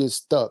foot gets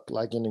stuck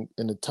like in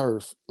the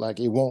turf,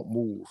 like it won't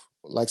move.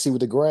 Like, see, with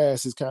the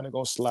grass, it's kind of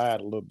gonna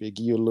slide a little bit,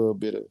 give you a little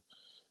bit of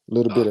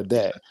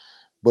that.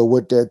 But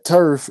with that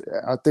turf,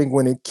 I think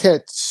when it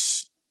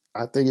catch,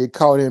 I think it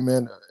caught him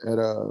at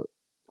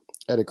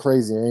at a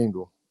crazy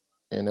angle,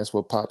 and that's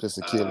what popped his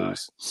Uh,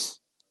 Achilles.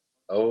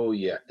 oh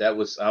yeah, that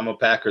was. I'm a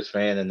Packers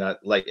fan, and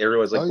not like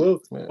everyone's like, Oh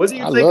well, man, what do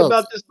you think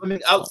about this? I mean,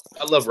 I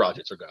love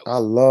Rodgers I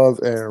regardless. love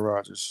Aaron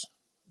Rodgers.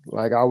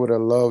 Like I would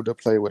have loved to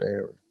play with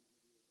Aaron.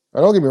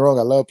 Don't get me wrong,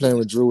 I love playing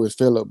with Drew and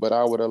Phillip, but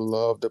I would have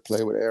loved to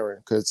play with Aaron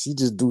because he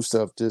just do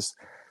stuff just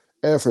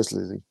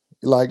effortlessly.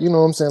 Like, you know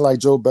what I'm saying? Like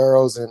Joe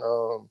Barrows and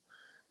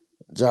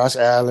Josh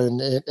Allen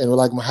and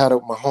like how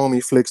my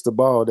homie flicks the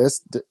ball.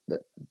 That's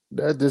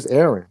just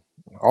Aaron.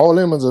 All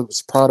them is a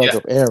product Yeah.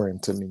 of Aaron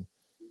to me.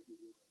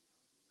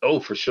 Oh,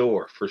 for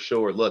sure, for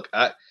sure. Look,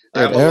 And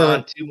I'm Aaron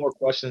aligned. Two more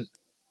questions.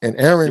 and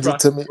Aaron You brought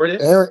to me,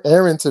 right in?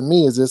 Aaron to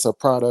me is just a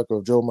product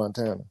of Joe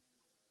Montana.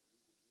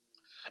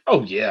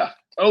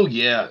 Oh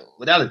yeah,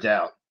 without a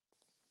doubt.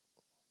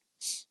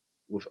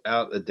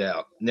 Without a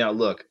doubt. Now,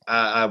 look,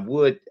 I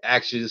would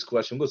ask you this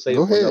question. We'll save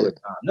Go it for another ahead.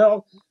 time.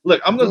 No,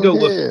 look, I'm gonna Go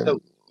go with it. ahead.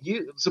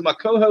 So my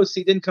co-host,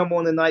 he didn't come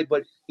on tonight,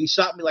 but he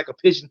shot me like a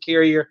pigeon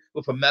carrier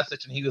with a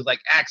message, and he was like,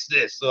 "Ask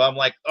this." So I'm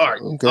like, "All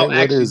right, Okay, I'll what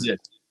ask you is it?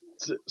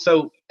 this."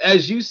 So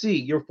as you see,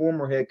 your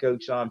former head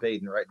coach Sean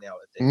Payton right now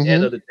at the head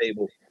Mm-hmm. of the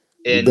table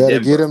You in better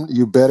get Denver. him.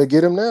 You better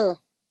get him now.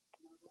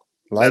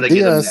 Better get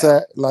him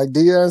now. Like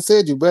Dion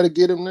said, you better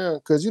get him now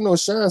because you know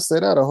Sean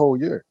sat out a whole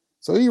year,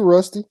 so he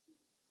rusty.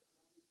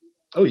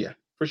 Oh yeah,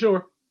 for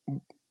sure.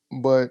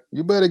 But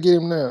you better get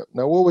him now.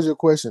 Now, what was your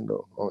question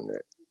though on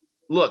that?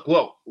 Look,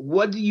 well,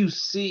 what do you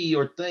see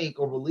or think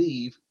or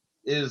believe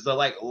is the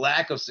like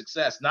lack of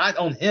success? Not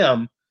on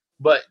him,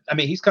 but I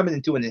mean, he's coming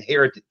into an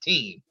inherited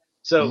team,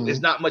 so Mm-hmm.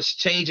 it's not much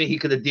changing he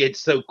could have did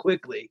so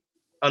quickly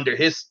under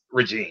his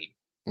regime.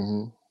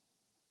 Mm-hmm.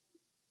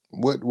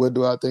 What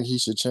do I think he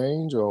should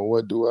change, or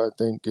what do I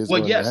think is Well,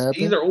 going to yes,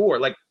 happen? either or.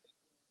 Like,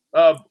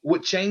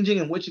 what changing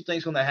and what you think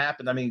is going to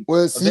happen? I mean,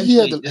 Well, see,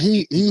 eventually this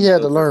team is he going to had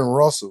go to through. learn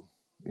Russell.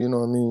 You know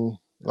what I mean?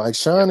 Like Yeah,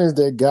 Sean is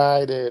that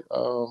guy that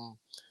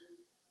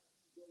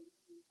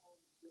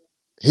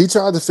he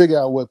tried to figure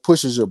out what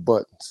pushes your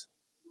buttons.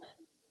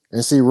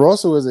 And see,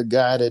 Russell is a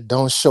guy that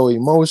don't show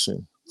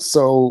emotion.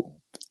 So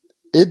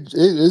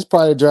it's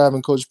probably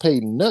driving Coach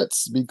Payton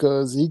nuts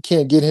because he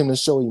can't get him to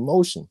show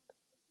emotion.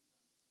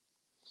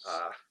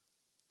 uh,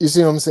 You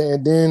see what I'm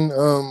saying? Then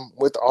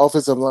with the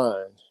offensive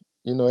line,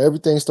 you know,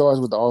 everything starts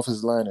with the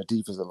offensive line and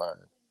defensive line.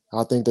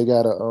 I think they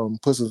gotta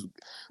put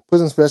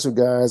some special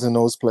guys in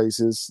those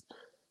places,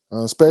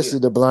 yeah, especially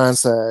the blind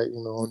side.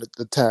 You know, on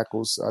the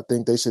tackles. I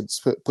think they should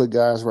put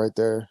guys right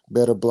there,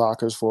 better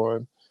blockers for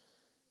him.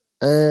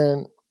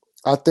 And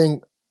I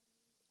think,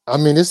 I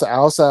mean, it's the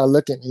outside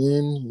looking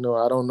in. You know,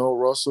 I don't know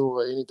Russell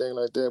or anything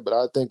like that, but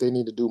I think they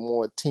need to do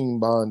more team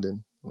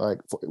bonding, like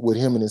with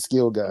him and his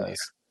skill oh yeah,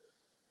 guys.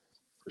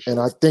 for And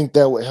I sure. think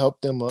that would help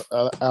them out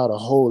a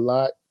whole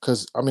lot.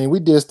 Because, I mean,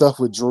 we did stuff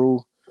with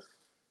Drew,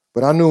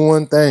 but I knew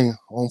one thing.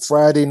 On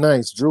Friday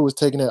nights, Drew was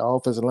taking that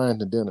offensive line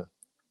to dinner.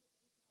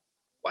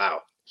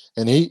 Wow,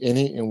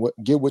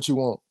 Get what you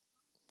want.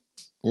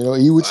 You know,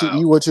 eat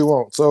wow. what you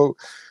want. So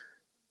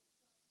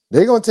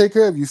they're going to take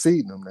care of you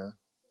feeding them now.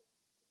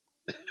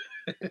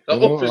 You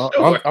Oh, for know,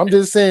 I'm sure. I'm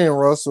just saying,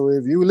 Russell,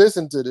 if you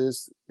listen to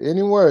this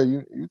anywhere,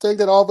 you take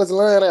that offensive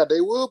line out,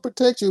 they will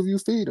protect you if you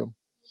feed them.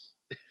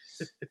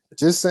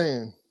 Just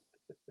saying.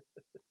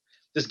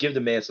 Just give the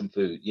man some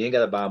food. You ain't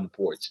got to buy him a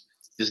porch.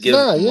 Just give him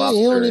Nah, some he don't lobster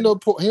need and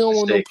he don't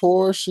want no steak.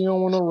 Porsche. He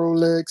don't want no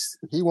Rolex.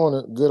 He want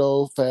a good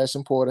old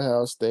fashioned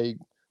porterhouse steak,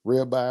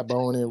 ribeye,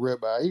 bone in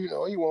ribeye. You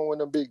know, he want one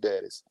of them big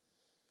daddies.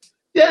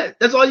 Yeah,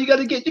 that's all you got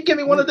to get. You give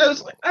me one of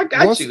those, like, I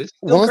got Once you. It's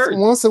still courtesy.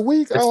 once a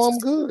week, oh, I'm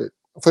good.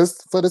 For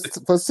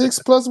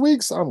 6+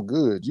 weeks, I'm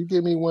good. You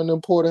give me one of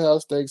them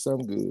porterhouse steaks,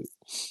 I'm good.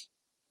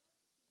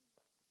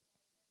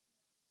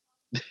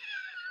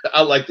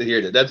 I like to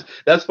hear that.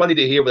 That's funny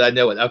to hear, but I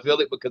know it. I feel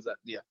it because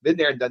yeah, been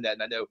there and done that,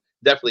 and I know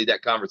definitely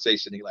that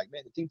conversation. You're like,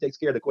 man, the team takes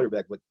care of the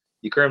quarterback, but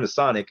you curve the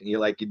Sonic, and you're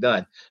like, you're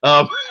done.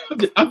 I'm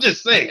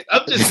just saying.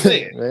 I'm just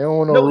saying. They don't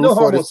want no No, Route no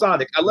harm on 44.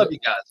 Sonic. I love you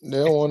guys. They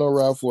don't want no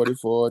Route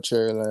 44,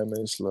 cherry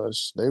limeade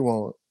slush. They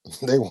want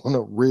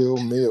a real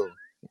meal.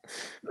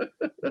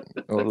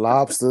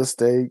 Lobster,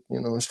 steak,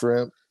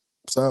 shrimp,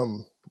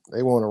 something.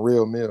 They want a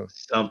real meal.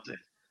 Something,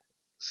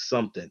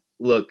 something.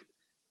 Look,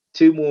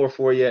 two more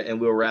for you, and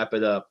we'll wrap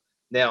it up.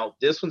 Now,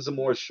 this one's a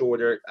more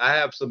shorter. I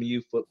have some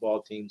youth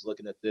football teams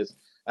looking at this.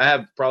 I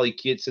have probably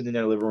kids sitting in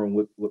their living room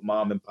with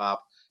mom and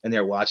pop, and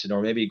they're watching,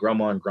 or maybe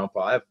grandma and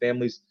grandpa. I have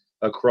families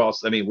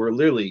across. I mean, we're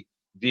literally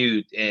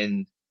viewed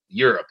in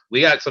Europe.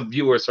 We got some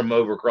viewers from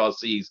over across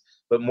seas,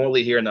 but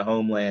mostly here in the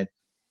homeland.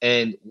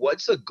 And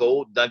what's a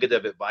gold nugget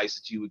of advice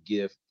that you would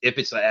give if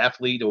it's an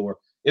athlete or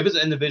if it's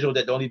an individual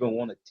that don't even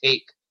want to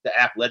take the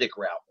athletic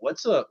route?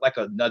 What's a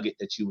nugget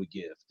that you would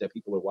give that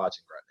people are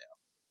watching right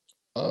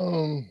now?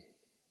 Um,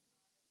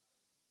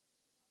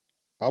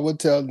 I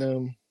would tell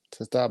them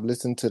to stop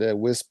listening to that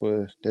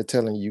whisper. They're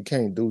telling you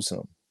can't do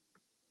something.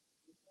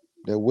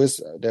 That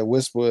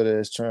whisper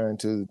that's trying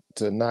to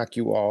knock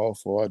you off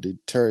or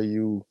deter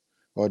you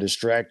or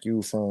distract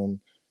you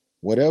from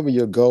whatever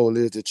your goal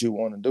is that you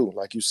want to do.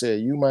 Like you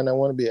said, you might not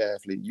want to be an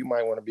athlete. You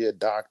might want to be a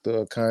doctor,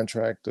 a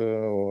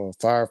contractor, or a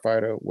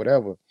firefighter,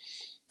 whatever.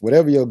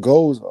 Whatever your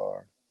goals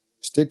are,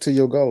 stick to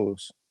your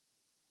goals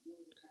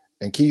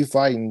and keep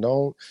fighting.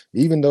 Don't,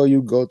 even though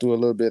you go through a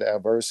little bit of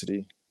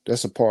adversity,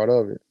 that's a part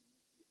of it.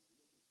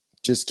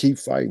 Just keep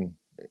fighting.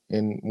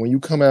 And when you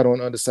come out on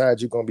the other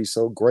side, you're going to be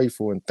so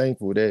grateful and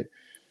thankful that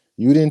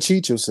you didn't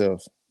cheat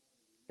yourself.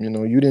 You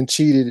know, you didn't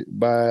cheat it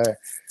by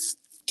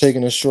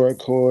taking a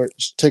shortcut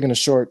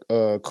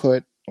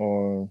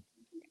or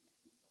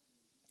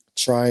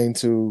trying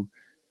to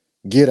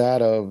get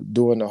out of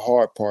doing the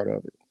hard part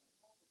of it.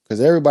 Because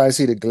everybody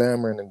see the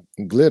glamour and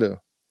the glitter,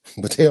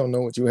 but they don't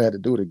know what you had to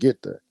do to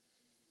get there.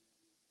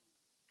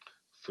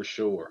 For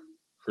sure.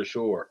 For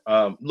sure.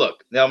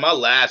 Look, now my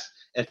last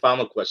and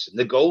final question.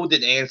 The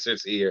golden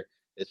answers here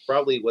is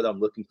probably what I'm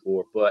looking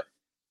for. But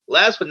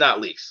last but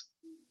not least,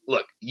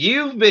 look,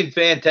 you've been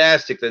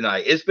fantastic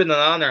tonight. It's been an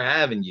honor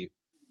having you.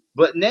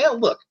 But now,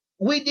 look,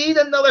 we need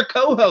another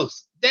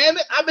co-host. Damn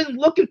it, I've been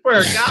looking for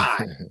a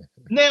guy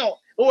now,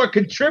 or a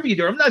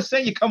contributor. I'm not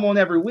saying you come on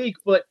every week,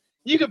 but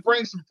you could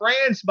bring some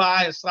friends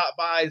by and stop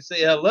by and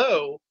say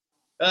hello.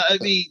 I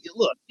mean,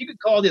 look, you could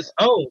call this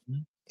home.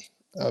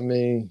 I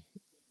mean,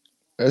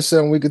 that's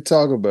something we could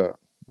talk about.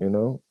 You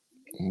know,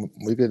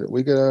 we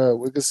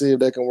could see if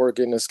they can work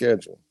in the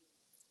schedule.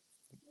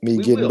 Me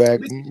getting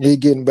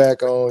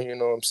back on. You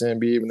know what I'm saying?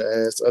 Be able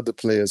to ask other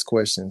players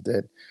questions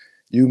that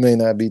you might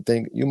not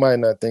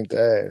think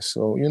to ask.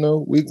 So, you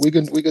know, we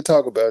could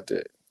talk about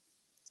that.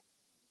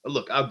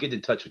 Look, I'll get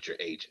in touch with your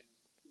agent.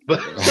 But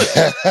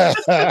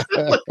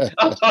look,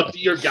 I'll talk to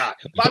your guy.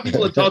 My people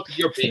will talk to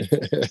your people.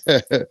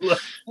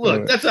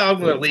 Look, that's how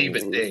I'm going to leave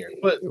it there.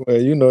 But well,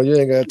 you know, you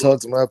ain't got to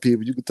talk to my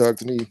people. You can talk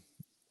to me.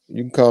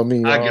 You can call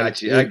me. I got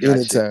you.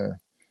 Anytime.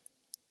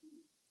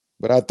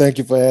 But I thank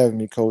you for having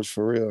me, Coach,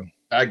 for real.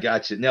 I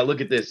got you. Now look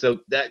at this.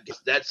 So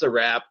that's a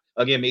wrap.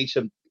 Again,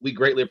 Meachem, we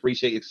greatly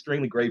appreciate,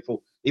 extremely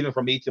grateful, even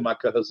from Meachem, my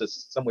co-host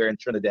is somewhere in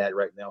Trinidad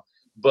right now.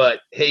 But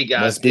hey,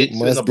 guys, it's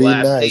been a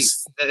blast.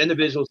 Nice. Hey,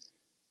 individuals.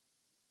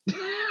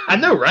 I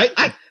know, right?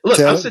 I'm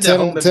sitting at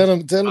home. Tell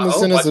them to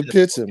send us a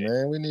picture,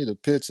 man. We need a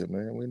picture,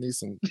 man. We need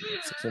some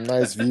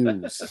nice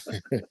views.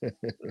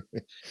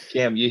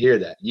 Cam, you hear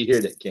that? You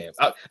hear that, Cam?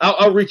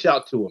 I'll reach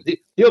out to him.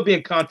 He'll be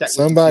in contact.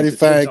 Somebody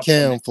find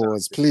Cam for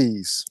us,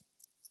 please.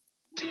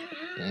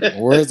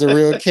 Where's the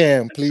real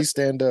Cam? Please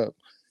stand up.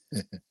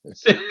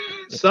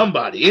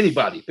 Somebody,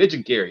 anybody,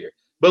 pigeon carrier.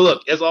 But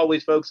look, as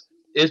always, folks,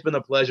 it's been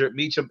a pleasure.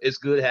 Meachem, it's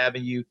good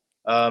having you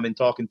and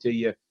talking to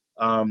you.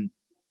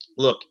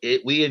 Look,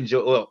 we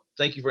enjoy. Well,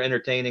 thank you for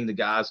entertaining the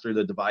guys through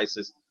the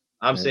devices.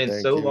 I'm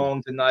saying so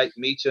long tonight,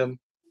 Meachem.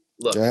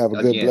 Look, y'all have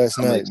a good blessed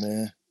night,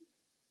 man.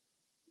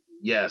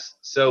 Yes.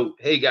 So,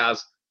 hey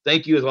guys,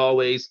 thank you as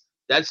always.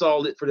 That's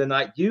all it for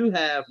tonight. You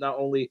have not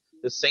only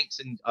the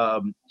Saints and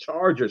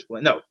Chargers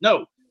playing.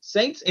 No,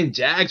 Saints and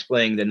Jags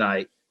playing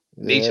tonight.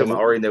 Meachem, I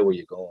already know where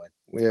you're going.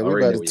 Yeah,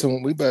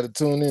 we better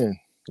tune in.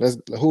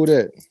 Who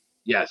that?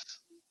 Yes.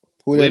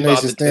 Who that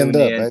nation stand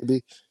up,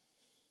 baby?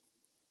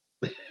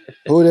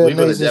 Who that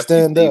nation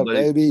stand up,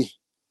 baby?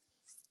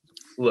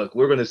 Look,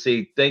 we're going to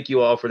see. Thank you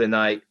all for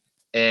tonight.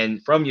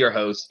 And from your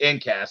host and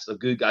cast of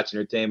Goode Gotcha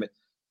Entertainment,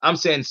 I'm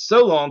saying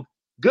so long,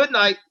 good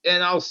night,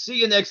 and I'll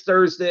see you next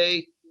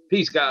Thursday.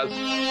 Peace, guys.